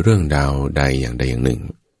หรือเรื่องราวใดอย่างใดอย่างหนึ่ง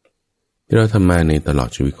ที่เราทำมาในตลอด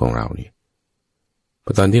ชีวิตของเราเนี่ยพ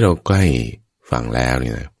อตอนที่เราใกล้ฝั่งแล้วเนี่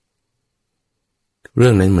ยนะเรื่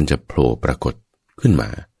องนั้นมันจะโผล่ปรากฏขึ้นมา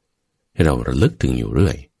ให้เราระลึกถึงอยู่เรื่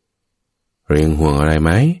อยเรายังห่วงอะไรไห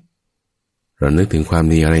มเรานึกถึงความ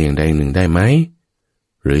ดีอะไรอย่างใดหนึ่งได้ไหม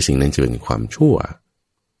หรือสิ่งนั้นจะเป็นความชั่ว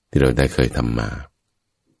ที่เราได้เคยทำมา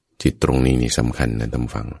จิตตรงนี้นี่สำคัญนะท่าน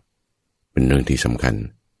ฟังเป็นเรื่องที่สำคัญ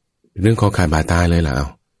เป็นเรื่องขอขาดบาดตายเลยล่ะ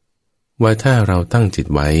ว่าถ้าเราตั้งจิต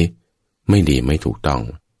ไว้ไม่ดีไม่ถูกต้อง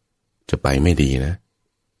จะไปไม่ดีนะ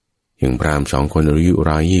อย่างพราหมณ์2 คนอายุ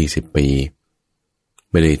120 ปี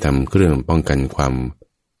ไม่ได้ทำเครื่องป้องกันความ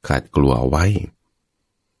ขาดกลัวเอาไว้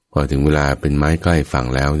พอถึงเวลาเป็นไม้ใกล้ฝั่ง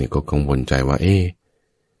แล้วเนี่ยก็กังวลใจว่า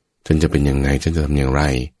ฉันจะเป็นยังไงฉันจะทำอย่างไร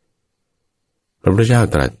พระพุทธเจ้า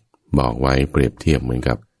ตรัสบอกไว้เปรียบเทียบเหมือน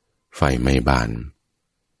กับไฟไหม้บ้าน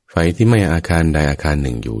ไฟที่ไหม้อาคารใดอาคารห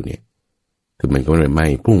นึ่งอยู่เนี่ยคือมันก็ไม่ไหม้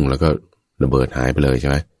พุ่งแล้วก็ระเบิดหายไปเลยใช่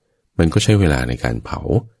ไหมมันก็ใช้เวลาในการเผา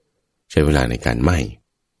ใช้เวลาในการไหม้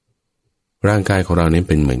ร่างกายของเราเนี่ย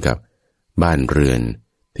เป็นเหมือนกับบ้านเรือน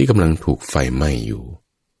ที่กำลังถูกไฟไหม้อยู่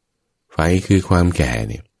ไฟคือความแก่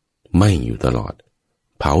เนี่ยไหม้อยู่ตลอด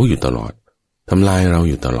เผาอยู่ตลอดทำลายเรา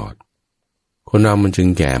อยู่ตลอดคนเรามันจึง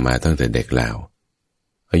แก่มาตั้งแต่เด็กแล้ว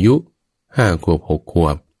อายุ5 ขวบ 6 ขว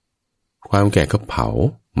บความแก่ก็เผา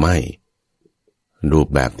ไหม้รูป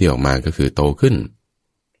แบบที่ออกมาก็คือโตขึ้น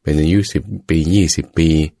เป็นอายุ10 ปี20 ปี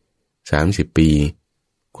30 ปี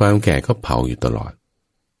ความแก่ก็เผาอยู่ตลอด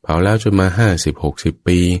เผาแล้วจนมา50-60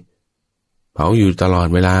 ปีเผาอยู่ตลอด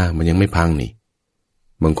เวลามันยังไม่พังนี่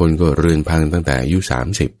บางคนก็เรือนพังตั้งแต่อายุ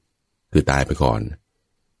30คือตายไปก่อน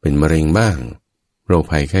เป็นมะเร็งบ้างโรค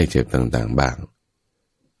ภัยไข้เจ็บต่างๆบ้าง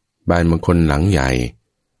บ้านบางคนหลังใหญ่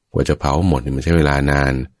กว่าจะเผาหมดนี่มันใช้เวลานา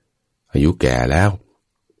นอายุแก่แล้ว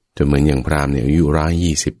จะเหมือนอย่างพราหมณ์เนี่ยอายุ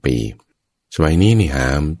120 ปีสมัยนี้นี่หา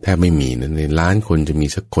แทบไม่มีนะในล้านคนจะมี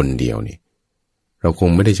สักคนเดียวนี่เราคง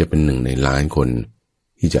ไม่ได้จะเป็น1 ในล้านคน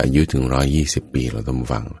ที่จะอายุถึง120 ปีเราต้อง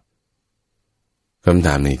ฟังคำถ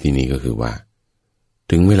ามในที่นี้ก็คือว่า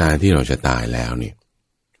ถึงเวลาที่เราจะตายแล้วเนี่ย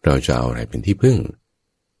เราจะเอาอะไรเป็นที่พึ่ง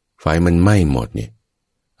ไฟมันไหม้หมดเนี่ย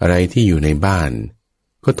อะไรที่อยู่ในบ้าน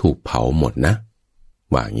ก็ถูกเผาหมดนะ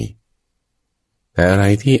ว่างี้แต่อะไร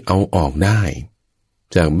ที่เอาออกได้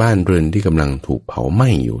จากบ้านเรือนที่กำลังถูกเผาไหม้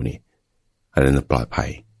อยู่นี่อะไรนั้นปลอดภัย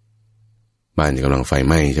บ้านกำลังไฟไ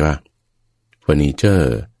หม้ใช่ปะเฟอร์นิเจอ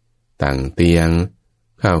ร์ต่างเตียง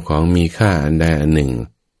ข้าวของมีค่าอันใดอันหนึ่ง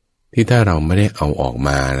ที่ถ้าเราไม่ได้เอาออกม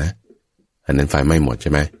านะอันนั้นไฟไหม้หมดใ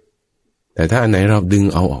ช่ไหมแต่ถ้าอันไหนเราดึง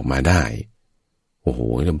เอาออกมาได้โอ้โห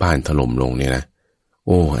บ้านถล่มลงเนี่ยนะ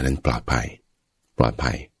อันนั้นปลอด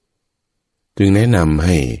ภัยจึงแนะนำใ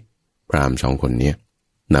ห้พราหมณ์2 คนนี้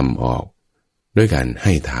นำออกด้วยการใ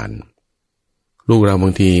ห้ทานลูกเราบา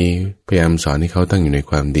งทีพยายามสอนให้เขาตั้งอยู่ใน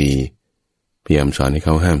ความดีพยายามสอนให้เข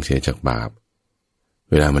าห้ามเสียจากบาป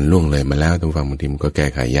เวลามันล่วงเลยมาแล้วต้องฟังบางทีมันก็แก้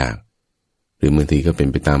ไขยากหรือบางทีก็เป็น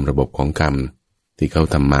ไปตามระบบของกรรมที่เขา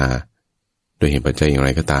ทำมาโดยเหตุปัจจัยอย่างไร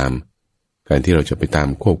ก็ตามการที่เราจะไปตาม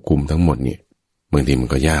ควบคุมทั้งหมดเนี่ยบางทีมัน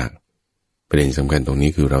ก็ยากประเด็นสำคัญตรงนี้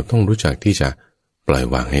คือเราต้องรู้จักที่จะปล่อย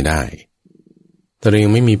วางให้ได้แต่เรายั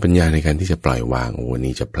งไม่มีปัญญาในการที่จะปล่อยวางวัน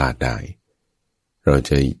นี้จะพลาดได้เราจ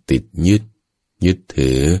ะติดยึด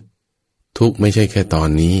ถือทุกข์ไม่ใช่แค่ตอน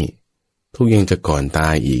นี้ทุกข์ยังจะก่อนตา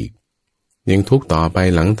ยอีกยังทุกข์ต่อไป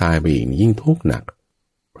หลังตายไปอีกยิ่งทุกข์หนัก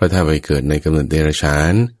เพราะถ้าไปเกิดในกำเนิดเดรัจฉา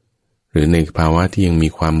นหรือในภาวะที่ยังมี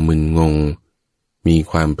ความมึนงงมี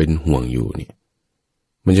ความเป็นห่วงอยู่เนี่ย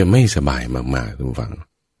มันจะไม่สบายมากๆทุกฝัง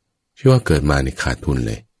เชื่อว่าเกิดมาในขาดทุนเ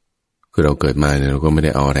ลยคือเราเกิดมาเนี่ยเราก็ไม่ไ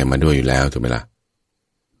ด้เอาอะไรมาด้วยอยู่แล้วถูกไหมล่ะ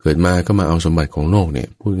เกิดมาก็มาเอาสมบัติของโลกเนี่ย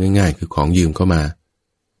พูดง่ายๆคือของยืมเข้าม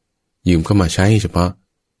าใช้เฉพาะ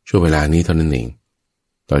ช่วงเวลานี้เท่านั้นเอง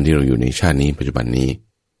ตอนที่เราอยู่ในชาตินี้ปัจจุบันนี้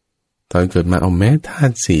ตอนเกิดมาเอาแม้ธา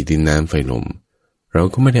ตุ4ดินน้ำไฟลมเรา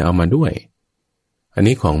ก็ไม่ได้เอามาด้วยอัน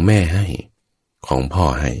นี้ของแม่ให้ของพ่อ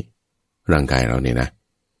ให้ร่างกายเราเนี่ยนะ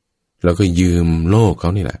เราก็ยืมโลกเขา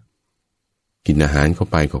นี่แหละกินอาหารเข้า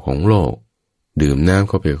ไปกับของโลกดื่มน้ำเ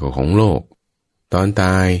ข้าไปกับของโลกตอนต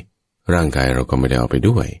ายร่างกายเราก็ไม่ได้เอาไป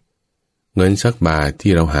ด้วยเงินสักบาท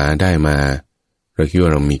ที่เราหาได้มาเราคิดว่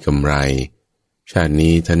าเรามีกำไรชาติ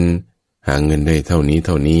นี้ท่านหาเงินได้เท่า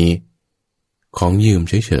นี้ของยืม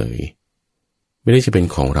เฉยๆไม่ได้จะเป็น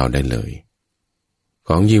ของเราได้เลยข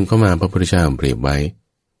องยืมเข้ามาพระพุทธเจ้าเปรียบไว้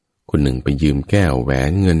คนหนึ่งไปยืมแก้วแหว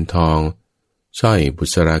นเงินทองสร้อยบุ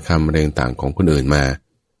ษราคำอะไรต่างๆของคนอื่นมา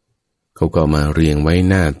เขาก็มาเรียงไว้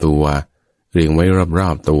หน้าตัวเรียงไว้รอ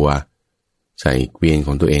บๆตัวใส่เกวียนข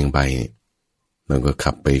องตัวเองไปแล้วก็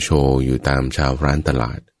ขับไปโชว์อยู่ตามชาวร้านตล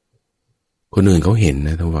าดคนอื่นเขาเห็นน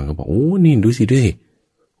ะท่านฟังก็บอกโอ้นี่ดูสิด้วย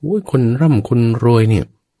โอ้ยคนร่ำคนรวยเนี่ย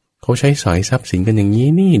เขาใช้สอยทรัพย์สินกันอย่างนี้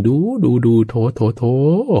นี่ดูโถ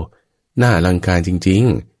น่าอลังการจริง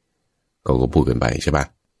ๆก็พูดกันไปใช่ปะ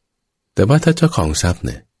แต่ว่าถ้าเจ้าของทรัพย์เ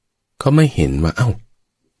นี่ยเขาไม่เห็นว่า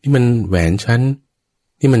นี่มันแหวนฉัน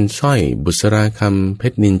นี่มันสร้อยบุษราคำเพ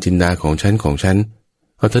ชรนินจินดาของฉัน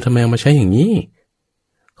เอาเธอทำไมเอามาใช้อย่างนี้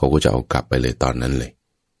เขาก็จะเอากลับไปเลยตอนนั้นเลย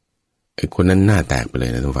ไอ้คนนั้นหน้าแตกไปเลย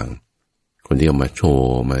นะทุกฝั่งคนที่เอามาโชว์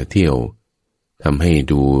มาเที่ยวทำให้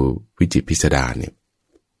ดูวิจิตรพิสดารเนี่ย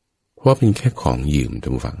พ เพราะว่าเป็นแค่ของยืมท่า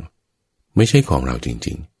นผู้ฟังไม่ใช่ของเราจ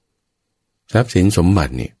ริงๆทรัพย์สินสมบั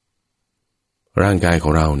ติเนี่ยร่างกายขอ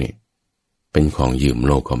งเราเนี่ยเป็นของยืมโ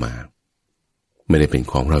ลกเข้ามาไม่ได้เป็น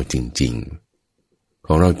ของเราจริงๆข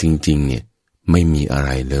องเราจริงๆเนี่ยไม่มีอะไร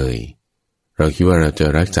เลยเราคิดว่าเราจะ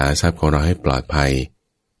รักษาทรัพย์ของเราให้ปลอดภัย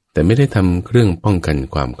แต่ไม่ได้ทำเครื่องป้องกัน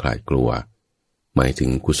ความขลาดกลัวหมายถึง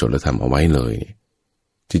กุศลธรรมเอาไว้เลย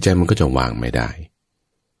จิตใจมันก็จะวางไม่ได้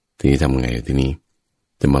ทีนี้ทำไงทีนี้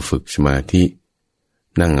จะมาฝึกสมาธิ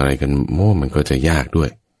นั่งอะไรกันมันก็จะยากด้วย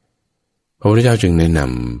พระพุทธเจ้าจึงแนะน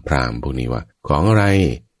ำพราหมณ์พวกนี้ว่าของอะไร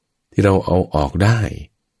ที่เราเอาออกได้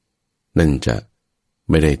นั่นจะ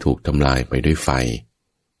ไม่ได้ถูกทำลายไปด้วยไฟ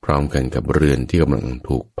พร้อมกันกับเรือนที่กำลัง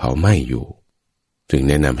ถูกเผาไหม้อยู่จึง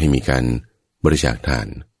แนะนำให้มีการบริจาคทาน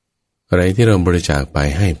อะไรที่เราบริจาคไป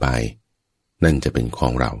ให้ไปนั่นจะเป็นขอ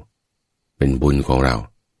งเราเป็นบุญของเรา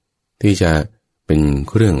ที่จะเป็น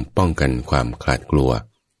เครื่องป้องกันความขลาดกลัว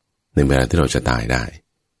ในเวลาที่เราจะตายได้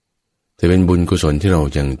จะเป็นบุญกุศลที่เรา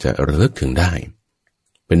ยังจะระลึกถึงได้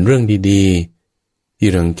เป็นเรื่องดีๆที่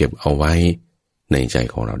เราเก็บเอาไว้ในใจ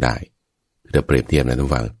ของเราได้ถ้าเปรียบเทียบนะทุก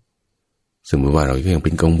ฝั่งสมมติว่าเราก็ยังเ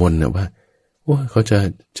ป็นกังวลนะว่าเขาจะ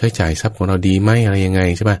ใช้จ่ายทรัพย์ของเราดีไหมอะไรยังไง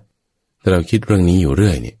ใช่ป่ะถ้าเราคิดเรื่องนี้อยู่เรื่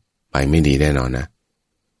อยเนี่ยไปไม่ดีแน่นอนนะ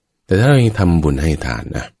แต่ถ้าเรายังทำบุญให้ทาน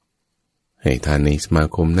นะให้ทานในสมา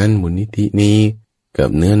คมนั้นบุญนิธินี้กับ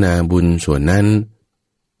เนื้อนาบุญส่วนนั้น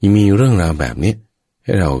ยังมีเรื่องราวแบบนี้ใ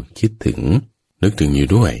ห้เราคิดถึงนึกถึงอยู่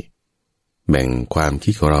ด้วยแบ่งความคิ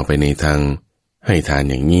ดของเราไปในทางให้ทาน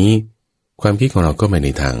อย่างนี้ความคิดของเราก็ไปใน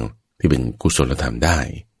ทางที่เป็นกุศลธรรมได้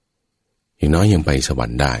อย่างน้อยยังไปสวรร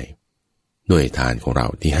ค์ได้ด้วยทานของเรา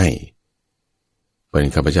ที่ให้เป็น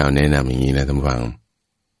ข้าพเจ้าแนะนำอย่างนี้นะท่านผู้ฟัง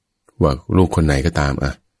ว่าลูกคนไหนก็ตาม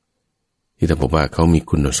ที่ถ้าบอกว่าเขามี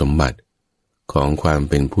คุณสมบัติของความ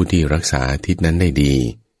เป็นผู้ที่รักษาทิศนั้นได้ดี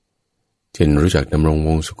เช่นรู้จักดำรงว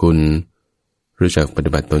งศกุลรู้จักปฏิ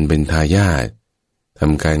บัติตนเป็นทายาทท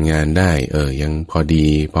ำการงานได้ยังพอดี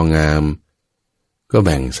พองามก็แ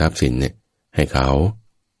บ่งทรัพย์สินเนี่ยให้เขา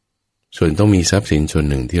ส่วนต้องมีทรัพย์สินส่วน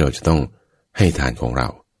หนึ่งที่เราจะต้องให้ทานของเรา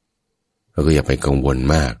ก็อย่าไปกังวล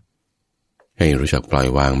มากให้รู้จักปล่อย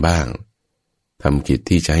วางบ้างทำกิจ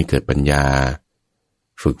ที่จะให้เกิดปัญญา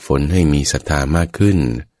ฝึกฝนให้มีศรัทธามากขึ้น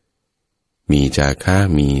มีจาคะ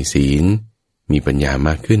มีศีลมีปัญญาม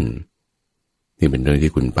ากขึ้นนี่เป็นเรื่อง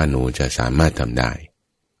ที่คุณป้าหนูจะสามารถทำได้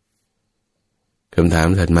คำถาม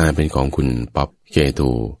ถัดมาเป็นของคุณป๊อปเก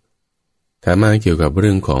ตูถามมาเกี่ยวกับเ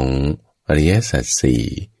รื่องของอริยสัจสี่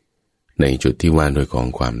ในจุดที่ว่าโดยของ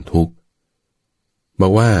ความทุกข์บอ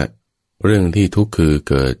กว่าเรื่องที่ทุกข์คือ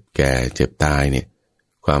เกิดแก่เจ็บตายเนี่ย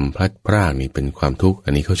ความพลัดพรากนี่เป็นความทุกข์อั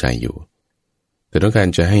นนี้เข้าใจอยู่แต่ต้องการ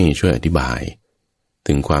จะให้ช่วยอธิบาย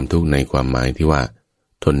ถึงความทุกข์ในความหมายที่ว่า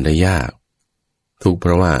ทนได้ยากทุกข์เพ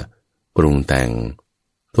ราะว่าปรุงแต่ง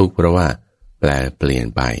ทุกข์เพราะว่าแปลเปลี่ยน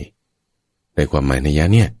ไปในความหมายนัยยะ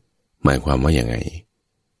เนี่ยหมายความว่าอย่างไง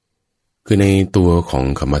คือในตัวของ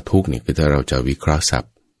คำว่าทุกข์เนี่ยคือถ้าเราจะวิเคราะห์ศัพ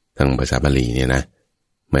ท์ทางภาษาบาลีเนี่ยนะ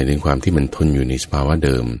หมายถึงความที่มันทนอยู่ในสภาวะเ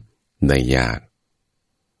ดิมได้ยาก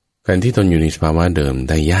การที่ทนอยู่ในสภาวะเดิม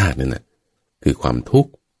ได้ยากนั่นนะคือความทุก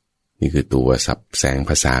ข์นี่คือตัวศัพท์แสง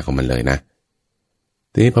ภาษาของมันเลยนะ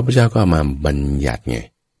ทีนี้พระพุทธเจ้าก็เอามาบัญญัติไง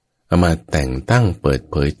เอามาแต่งตั้งเปิด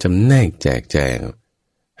เผยจำแนกแจกแจง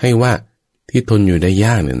ให้ว่าที่ทนอยู่ได้ย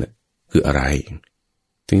ากเนี่ยนะคืออะไร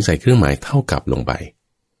จึงใส่เครื่องหมายเท่ากับลงไป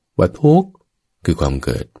ว่าทุกข์คือความเ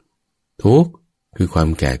กิดทุกข์คือความ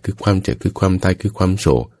แก่คือความเจ็บคือความตายคือความโศ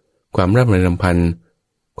กความร่ำไรรำพัน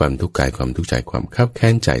ความทุกข์กายความทุกข์ใจความคับแค้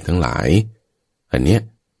นใจทั้งหลายอันเนี้ย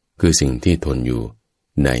คือสิ่งที่ทนอยู่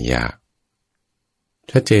ได้ยาก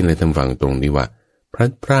ชัดเจนเลยทำฟังตรงนี้ว่าพลั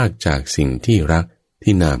ดพรากจากสิ่งที่รัก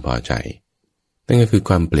ที่น่าพอใจนั่นก็คือ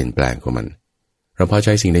ความเปลี่ยนแปลงของมันเราพอใจ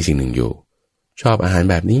สิ่งใดสิ่งหนึ่งอยู่ชอบอาหาร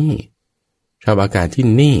แบบนี้ชอบอากาศที่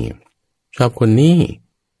นี่ชอบคนนี้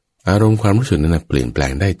อารมณ์ความรู้สึกนั้นเปลี่ยนแปล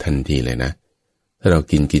งได้ทันทีเลยนะถ้าเรา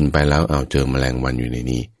กินไปแล้วเจอแมลงวันอยู่ใน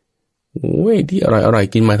นี้โอ้ยที่อร่อย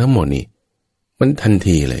กินมาทั้งหมดนี่มันทัน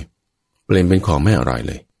ทีเลยเปลี่ยนเป็นของไม่อร่อย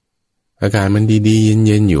เลยอากาศมันดีๆเ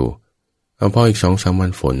ย็นๆอยู่พออีก 2-3 วั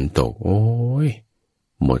นฝนตกโอ้ย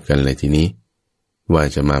หมดกันเลยทีนี้ว่า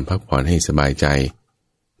จะมาพักผ่อนให้สบายใจ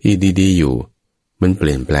ที่ดีๆอยู่มันเป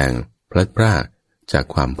ลี่ยนแปลงพลัดพรากจาก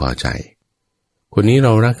ความพอใจคนนี้เร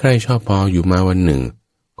ารักใคร่ชอบพออยู่มาวันหนึ่ง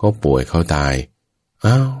เขาป่วยเขาตาย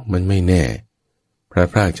มันไม่แน่พลัด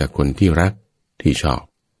พรากจากคนที่รักที่ชอบ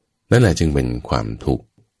นั่นแหละจึงเป็นความทุกข์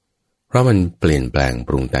เพราะมันเปลี่ยนแปลงป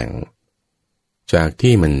รุงแต่งจาก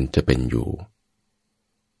ที่มันจะเป็นอยู่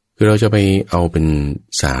คือเราจะไปเอาเป็น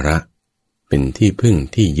สาระเป็นที่พึ่ง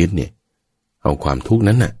ที่ยึดเนี่ยเอาความทุกข์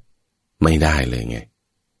นั้นน่ะไม่ได้เลยไง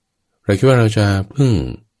เราคิดว่าเราจะพึ่ง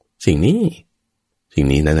สิ่ง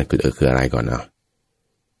นี้นั้นคืออะไรก่อนเนาะ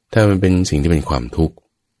ถ้ามันเป็นสิ่งที่เป็นความทุกข์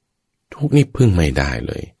นี่พึ่งไม่ได้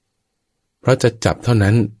เลยเพราะจะจับเท่า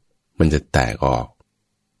นั้นมันจะแตกออก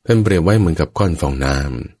ท่านเปรียบไว้เหมือนกับก้อนฟองน้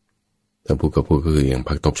ำถ้าพูดก็คืออย่าง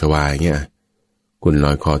ผักตบชวาเงี้ยคุณล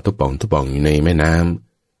อยคอตุ๊บป่องอยู่ในแม่น้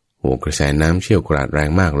ำโหกระแสน้ำเชี่ยวกราดแรง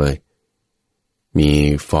มากเลยมี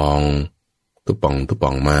ฟองตุ๊บป่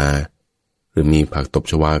องมาหรือมีผักตบ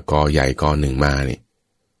ชวากอใหญ่กอหนึ่งมาเนี่ย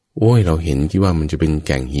โอ้ยเราเห็นคิดว่ามันจะเป็นแ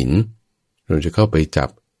ก่งหินเราจะเข้าไปจับ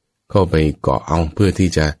เข้าไปเกาะเอาเพื่อที่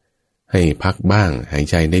จะให้พักบ้างหาย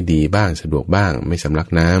ใจได้ดีบ้างสะดวกบ้างไม่สำลัก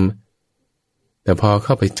น้ำแต่พอเ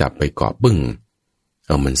ข้าไปจับไปเกาะปึ้งเ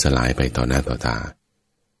อามันสลายไปต่อหน้าต่อตา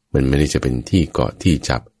มันไม่ได้จะเป็นที่เกาะที่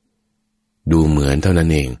จับดูเหมือนเท่านั้น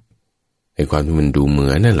เองไอ้ความที่มันดูเหมื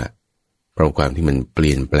อนนั่นแหละเพราะความที่มันเป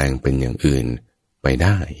ลี่ยนแปลงเป็นอย่างอื่นไปไ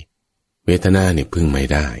ด้เวทนาเนี่ยพึ่งไม่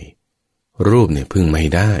ได้รูปเนี่ยพึ่งไม่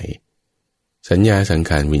ได้สัญญาสัง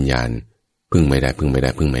ขารวิญญาณพึ่งไม่ได้พึ่งไม่ได้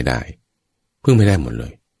หมดเล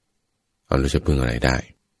ยเราจะพึ่งอะไรได้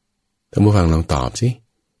ท่านผู้ฟังลองตอบสิ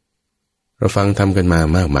เราฟังทำกันมา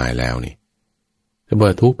มากมายแล้วนี่ถ้าเบ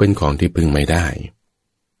อทุกข์เป็นของที่พึ่งไม่ได้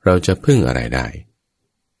เราจะพึ่งอะไรได้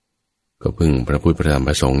ก็พึ่งพระพุทธพระธรรมพ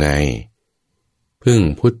ระสงฆ์ไงพึ่ง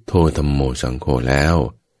พุทโธธัมโมสังโฆแล้ว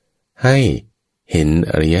ให้เห็น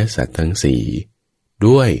อริยสัจทั้งสี่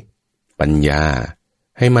ด้วยปัญญา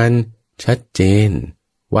ให้มันชัดเจน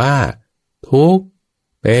ว่าทุกข์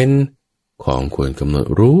เป็นของควรกำหนด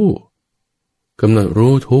รู้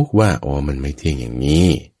ทุกข์ว่ามันไม่เที่ยงอย่างนี้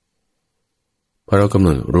พอเรากำหน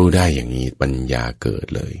ดรู้ได้อย่างนี้ปัญญาเกิด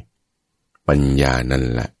เลยปัญญานั่น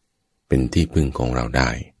แหละเป็นที่พึ่งของเราได้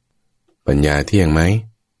ปัญญาเที่ยงไหม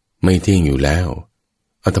ไม่เที่ยงอยู่แล้ว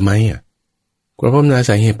เอาทำไมก็เพราะมันอา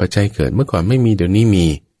ศัยเหตุปัจจัยเกิดเมื่อก่อนไม่มีเดี๋ยวนี้มี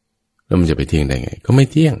แล้วมันจะไปเที่ยงได้ไงก็ไม่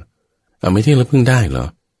เที่ยงไม่เที่ยงแล้วพึ่งได้เหรอ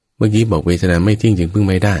เมื่อกี้บอกเวทนาไม่เที่ยงจึงพึ่ง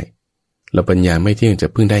ไม่ได้แล้วปัญญาไม่เที่ยงจะ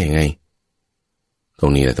พึ่งได้ยังไงตร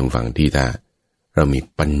งนี้แหละท่านฟังที่ถ้าเรามี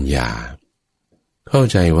ปัญญาเข้า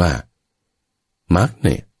ใจว่ามรรคเ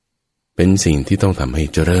นี่ยเป็นสิ่งที่ต้องทำให้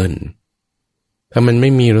เจริญถ้ามันไม่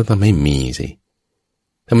มีเราทำให้มีสิ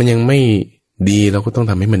ถ้ามันยังไม่ดีเราก็ต้อง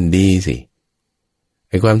ทำให้มันดีสิ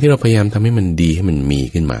ไอ้ความที่เราพยายามทำให้มันดีให้มันมี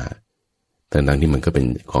ขึ้นมาทั้งที่มันก็เป็น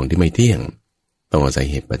ของที่ไม่เที่ยงต้องอาศัย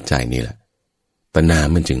เหตุปัจจัยนี่แหละตัณหา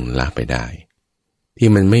มันจึงละไปได้ที่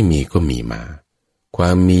มันไม่มีก็มีมาคว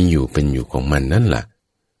ามมีอยู่เป็นอยู่ของมันนั่นแหละ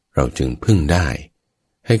เราจึงพึ่งได้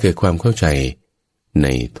ให้เกิดความเข้าใจใน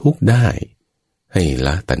ทุกข์ได้ให้ล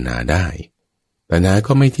ะตัณหาได้ตัณหา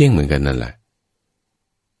ก็ไม่เที่ยงเหมือนกันนั่นแหละ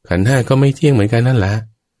ขันธ์ห้าก็ไม่เที่ยงเหมือนกันนั่นแหละ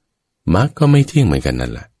มรรคก็ไม่เที่ยงเหมือนกันนั่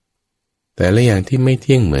นแหละแต่ละอย่างที่ไม่เ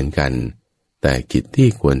ที่ยงเหมือนกันแต่กิจที่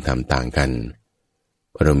ควรทำต่างกัน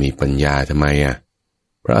เพราะเรามีปัญญาทำไม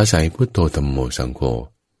เพราะอาศัยพุทโธธัมโมสังโฆ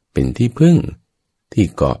เป็นที่พึ่งที่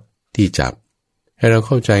เกาะที่จับให้เราเ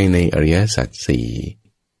ข้าใจในอริยสัจสี่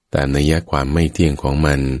ตามนัยความไม่เที่ยงของ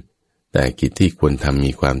มันแต่กิจที่ควรทำ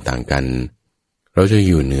มีความต่างกันเราจะอ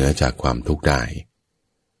ยู่เหนือจากความทุกข์ได้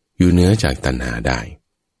อยู่เหนือจากตัณหาได้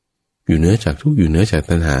อยู่เหนือจากทุกข์อยู่เหนือจาก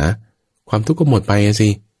ตัณหาความทุกข์ก็หมดไปสิ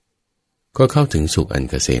ก็เข้าถึงสุขอัน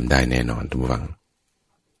เกษมได้แน่นอนทุกฝัง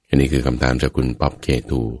อันนี้คือคำถามจากคุณป๊อบเค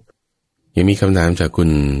ตูยังมีคำถามจากคุณ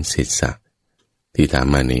ศิษย์ศักดิ์ที่ถาม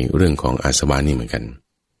มาในเรื่องของอาสวะนี่เหมือนกัน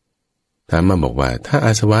ถามมาบอกว่าถ้าอ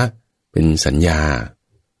าสวะเป็นสัญญา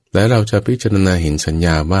แล้วเราจะพิจารณาเห็นสัญญ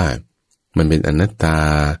าว่ามันเป็นอนัตตา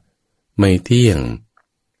ไม่เที่ยง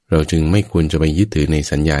เราจึงไม่ควรจะไปยึดถือใน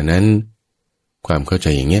สัญญานั้นความเข้าใจ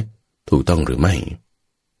อย่างเงี้ยถูกต้องหรือไม่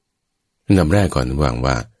อันดับแรกก่อนวาง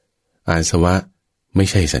ว่าอาสวะไม่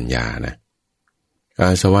ใช่สัญญานะอา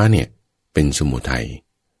สวะเนี่ยเป็นสมุทัย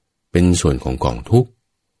เป็นส่วนของกองทุกข์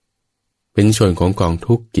เป็นส่วนของกอง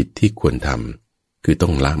ทุกข์กิจที่ควรทำคือต้อ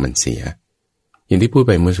งละมันเสียอย่างที่พูดไ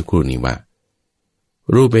ปเมื่อสักครู่นี้ว่า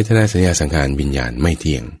รูปเวทนาสัญญาสังขารวิญญาณไม่เ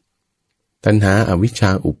ที่ยงตัณหาอวิชชา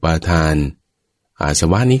อุปาทานอาส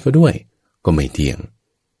วะนี้ก็ด้วยก็ไม่เที่ยง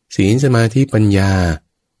ศีลสมาธิปัญญา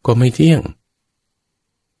ก็ไม่เที่ยง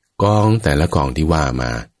กองแต่ละกองที่ว่าม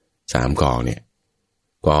า3กองเนี่ย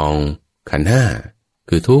กองขันธ์ห้า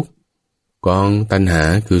คือทุกข์กองตัณหา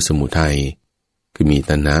คือสมุทัยคือมี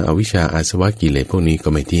ตัณหาอวิชชาอาสวะกิเลสพวกนี้ก็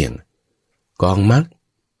ไม่เที่ยงกองมรรค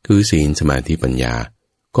คือศีลสมาธิปัญญา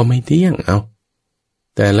ก็ไม่เที่ยง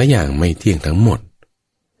แต่ละอย่างไม่เที่ยงทั้งหมด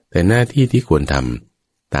แต่หน้าที่ที่ควรท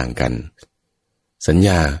ำต่างกันสัญญ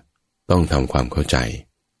าต้องทำความเข้าใจ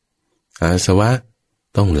อาสวะ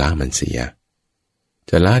ต้องละมันเสีย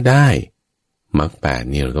จะละได้มรรค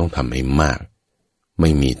8นี่เราต้องทำให้มากไม่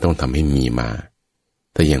มีต้องทำให้มีมา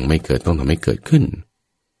ถ้ายังไม่เกิดต้องทำให้เกิดขึ้น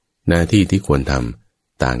หน้าที่ที่ควรท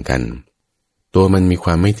ำต่างกัน ตัวมันมีคว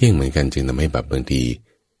ามไม่เที่ยงเหมือนกันจึงทำให้แบบบางที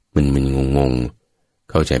มึนงง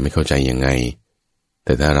เข้าใจไม่เข้าใจยังไงแ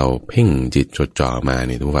ต่ถ้าเราเพ่งจิตจดจ่อมาเ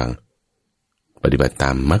นี่ยทุกฝั่งปฏิบัติต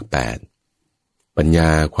ามมรรคแปดปัญญา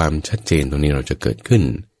ความชัดเจนตรงนี้เราจะเกิดขึ้น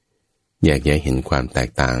แยกแยะเห็นความแตก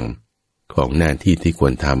ต่างของหน้าที่ที่คว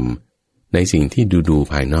รทำในสิ่งที่ดู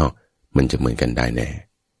ภายนอกมันจะเหมือนกันได้แน่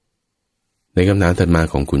ในคำถามถัดมา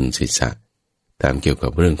ของคุณศิษะถามเกี่ยวกั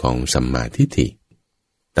บเรื่องของสัมมาทิฏฐิ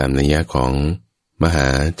ตามนัยยะของมหา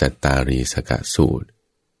จัตตารีสกสูตร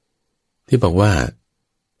ที่บอกว่า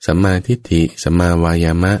สัมมาทิฏฐิสัมมาวาย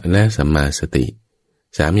ามะและสัมมาสติ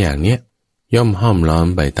สามอย่างเนี้ยย่อมห้อมล้อม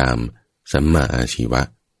ไปตามสัมมาอาชีวะ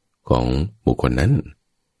ของบุคคลนั้น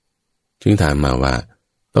จึงถามมาว่า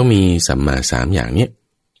ต้องมีสัมมาสามอย่างเนี้ย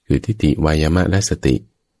คือทิฏฐิวายามะและสติ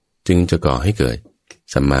จึงจะก่อให้เกิด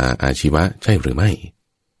สัมมาอาชีวะใช่หรือไม่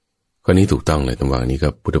ข้อนี้ถูกต้องเลยตรงวางนี้ก็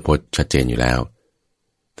พุทธพจน์ชัดเจนอยู่แล้ว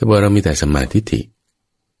ถ้าว่าเรามีแต่สัมมาทิฏฐิ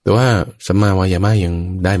แต่ว่าสัมมาวายามะยัง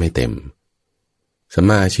ได้ไม่เต็มสัมม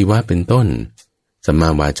าอาชีวะเป็นต้นสัมมา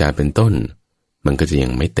วาจาเป็นต้นมันก็จะยั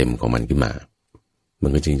งไม่เต็มของมันขึ้นมามัน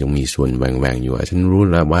ก็จึงจะมีส่วนแหว่งอยู่ฉันรู้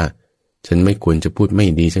แล้วว่าฉันไม่ควรจะพูดไม่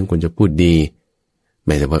ดีฉันควรจะพูดดีแ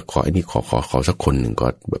ม้แต่ว่าขอไอ้นี่ขอสักคนหนึ่งก็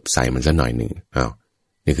แบบใส่มันสักหน่อยหนึ่ง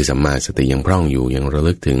นี่คือสัมมาสติยังพร่องอยู่ยังระ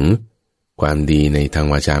ลึกถึงความดีในทาง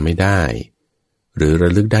วาจาไม่ได้หรือร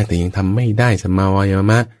ะลึกได้แต่ยังทำไม่ได้สัมมาวายา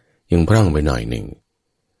มะยังพร่องไปหน่อยหนึ่ง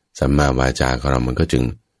สัมมาวาจาของเรามันก็จึง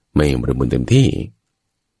ไม่บริบูรณ์เต็มที่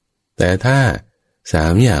แต่ถ้าสา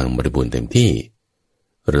มอย่างบริบูรณ์เต็มที่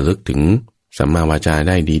ระลึกถึงสัมมาวาจาไ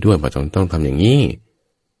ด้ดีด้วยเพราะต้องทำอย่างนี้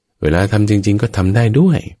เวลาทำจริงๆก็ทำได้ด้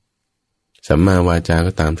วยสัมมาวาจา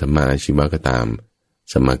ก็ตามสัมมาอาชีวะก็ตาม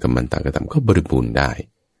สัมมากัมมันตะก็ตามก็บริบูรณ์ได้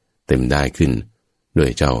เต็มได้ขึ้นด้ว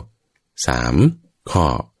ยเจ้าสามข้อ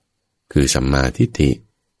คือสัมมาทิฏฐิ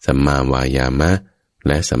สัมมาวายามะแ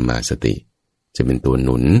ละสัมมาสติจะเป็นตัวห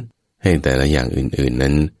นุนให้แต่ละอย่างอื่นๆ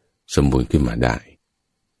นั้นสมบูรณ์ขึ้นมาได้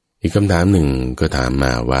อีกคำถามหนึ่งก็ถามม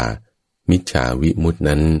าว่ามิจฉาวิมุตติ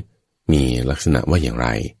นั้นมีลักษณะว่าอย่างไร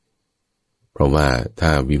เพราะว่าถ้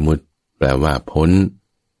าวิมุตติแปลว่าพ้น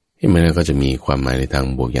มันก็จะมีความหมายในทาง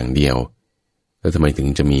บวกอย่างเดียวแล้วทำไมถึง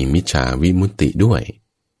จะมีมิจฉาวิมุตติด้วย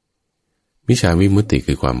มิจฉาวิมุตติ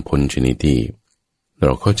คือความพ้นชนิดที่เร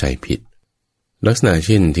าเข้าใจผิดลักษณะเ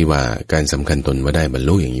ช่นที่ว่าการสำคัญตนว่าได้บรร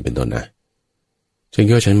ลุอย่างนี้เป็นต้นนะฉัน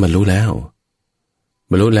คิดว่าฉันบรรลุแล้ว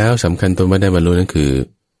สำคัญตนว่าได้บรรลุนั่นคือ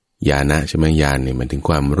ญาณะใช่ไหมญาณเนี่ยมันถึง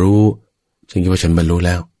ความรู้ฉันคิดว่าฉันบรรลุแ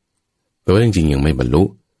ล้วแต่ว่าจริงๆยังไม่บรรลุ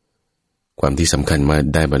ความที่สำคัญว่า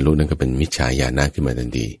ได้บรรลุนั่นก็เป็นมิจฉาญาณะขึ้นมาทั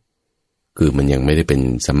นทีคือมันยังไม่ได้เป็น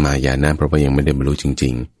สัมมาญาณะเพราะว่ายังไม่ได้บรรลุจริ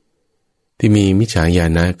งๆที่มีมิจฉาญา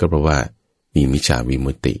ณะก็เพราะว่ามีมิจฉาวิ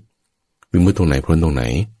มุตติวิมุตติตรงไหนพ้นตรงไหน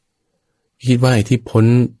คิดว่าไอ้ที่พ้น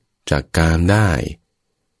จากกามได้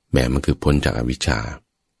แม้มันคือพ้นจากอวิชชา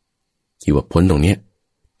คิดว่าพ้นตรงเนี้ย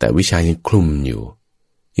แต่วิชายังคลุมอยู่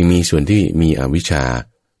ยังมีส่วนที่มีอวิชชา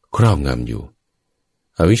ครอบงำอยู่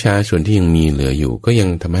อวิชชาส่วนที่ยังมีเหลืออยู่ก็ยัง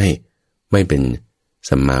ทำให้ไม่เป็น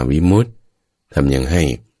สัมมาวิมุตติทำยังให้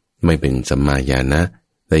ไม่เป็นสัมมาญาณะ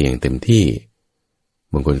ได้อย่างเต็มที่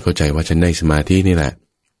บางคนเข้าใจว่าฉันได้สมาธินี่แหละ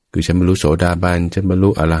คือฉันบรรลุโสดาบันฉันบรรลุ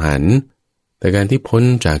อรหันต์แต่การที่พ้น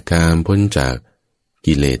จากกามพ้นจาก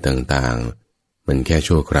กิเลสต่างๆมันแค่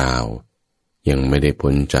ชั่วคราวยังไม่ได้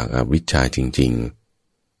พ้นจากอวิชชาจริง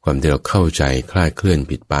ๆความที่เราเข้าใจคลาดเคลื่อน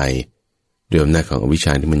ผิดไปด้วยอำนาจของอวิชช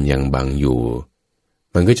าที่มันยังบังอยู่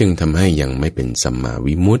มันก็จึงทำให้ยังไม่เป็นสัมมา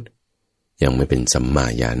วิมุตติยังไม่เป็นสัมมา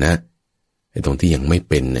ญาณะไอ้ตรงที่ยังไม่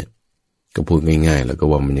เป็นเนี่ยก็พูดง่ายๆแล้วก็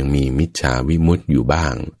ว่ามันยังมีมิจฉาวิมุตติอยู่บ้า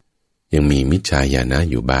งยังมีมิจฉาญาณะ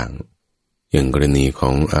อยู่บ้างอย่างกรณีขอ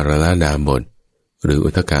งอาราลดาบทหรืออุ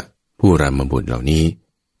ทกะผู้รามบุตรเหล่านี้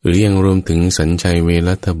หรือยังรวมถึงสัญชัยเว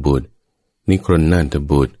รัตบุตรนิครนนาถ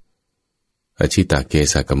บุตรอชิตาเก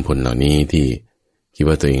สากัมพลเหล่านี้ที่คิด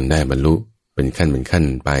ว่าตัวเองได้บรรลุเป็นขั้น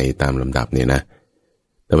ไปตามลำดับเนี่ยนะ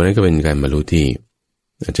แต่วันนั้นก็เป็นการบรรลุที่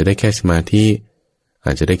อาจจะได้แค่สมาธิอ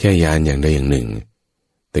าจจะได้แค่ญาณอย่างใดอย่างหนึ่ง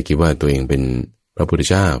แต่คิดว่าตัวเองเป็นพระพุทธ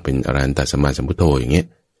เจ้าเป็นอรหันตสัมมาสัมพุทโธอย่างเงี้ย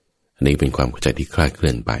อันนี้เป็นความเข้าใจที่คลาดเคลื่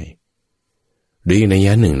อนไปหรือในย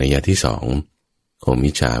ะหนึ่งในยะที่สองของมิ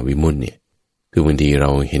จฉาวิมุตติเนี่ยคือบางทีเร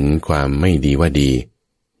าเห็นความไม่ดีว่าดี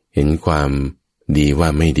เห็นความดีว่า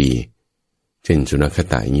ไม่ดีเช่นสุนัข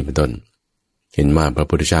ตะอย่างนี้เป็นต้นเห็นว่าพระ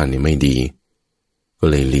พุทธเจ้านี่ไม่ดีก็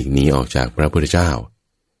เลยหลีกหนีออกจากพระพุทธเจ้า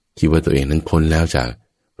คิดว่าตัวเองนั้นพ้นแล้วจาก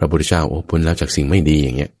พระพุทธเจ้าพ้นแล้วจากสิ่งไม่ดีอ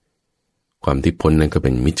ย่างเงี้ยความที่พ้นนั้นก็เ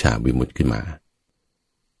ป็นมิจฉาวิมุตติขึ้นมา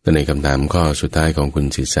แต่ในคำถามข้อสุดท้ายของคุณ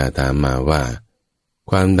ศิษาถามมาว่า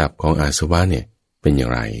ความดับของอาสวะเนี่ยเป็นอย่า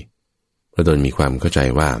งไรพระตนมีความเข้าใจ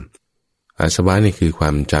ว่าอาสวะนี่คือควา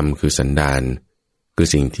มจำคือสันดานคือ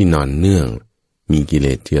สิ่งที่นอนเนื่อง มีกิเล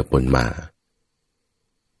สเจือปนมา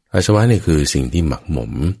อาสวะเนี่ยคือสิ่งที่หมักหม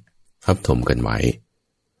มทับถมกันไว้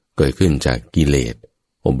เกิดขึ้นจากกิเลส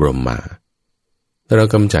อบรมมาถ้าเรา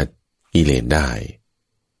กำจัดกิเลสได้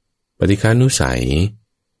ปฏิฆานุสัย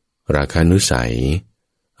ราคานุสัย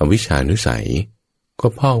อวิชชานุสัยก็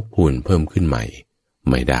พอกพูนเพิ่มขึ้นใหม่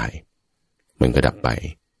ไม่ได้มันก็ดับไป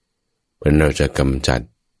เพราะเราจะกำจัด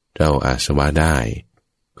เจ้าอาสวะได้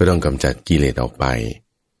ก็ต้องกำจัดกิเลสออกไป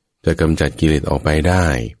จะกำจัดกิเลสออกไปได้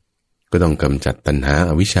ก็ต้องกำจัดตัณหา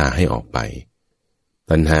อวิชชาให้ออกไป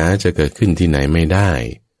ตัณหาจะเกิดขึ้นที่ไหนไม่ได้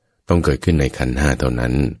ต้องเกิดขึ้นในขันธ์ห้าเท่า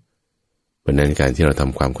นั้นเพราะนั้นการที่เราท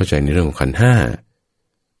ำความเข้าใจในเรื่องของขันธ์ห้า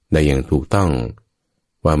ได้อย่างถูกต้อง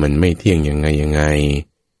ว่ามันไม่เที่ยงยังไง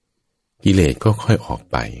กิเลสก็ค่อยออก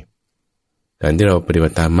ไปการที่เราปฏิบั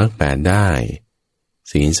ติตามมรรคแปดได้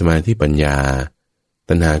ศีลสมาธิปัญญา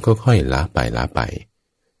ตัณหาก็ค่อยละไป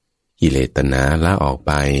กิเลสตัณหาละออกไ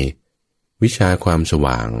ปวิชาความส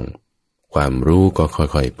ว่างความรู้ก็ค่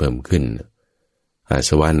อยๆเพิ่มขึ้นอาส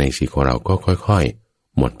วะในชีวิตของเราก็ค่อย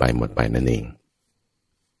ๆหมดไปนั่นเอง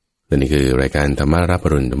และนี่คือรายการธรรมารับอ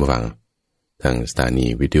รุณธรรมฟังทางสถานี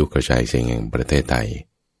วิทยุกระจายเสียงแห่งประเทศไทย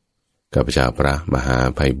กับพระพระมหา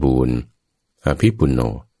ไพบูลย์อภิปุณโญ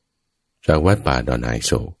จากวัดป่าดอนไฮโ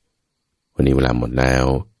ซวันนี้เวลาหมดแล้ว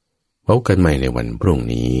พบกันใหม่ในวันพรุ่ง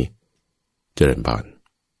นี้เจริญพร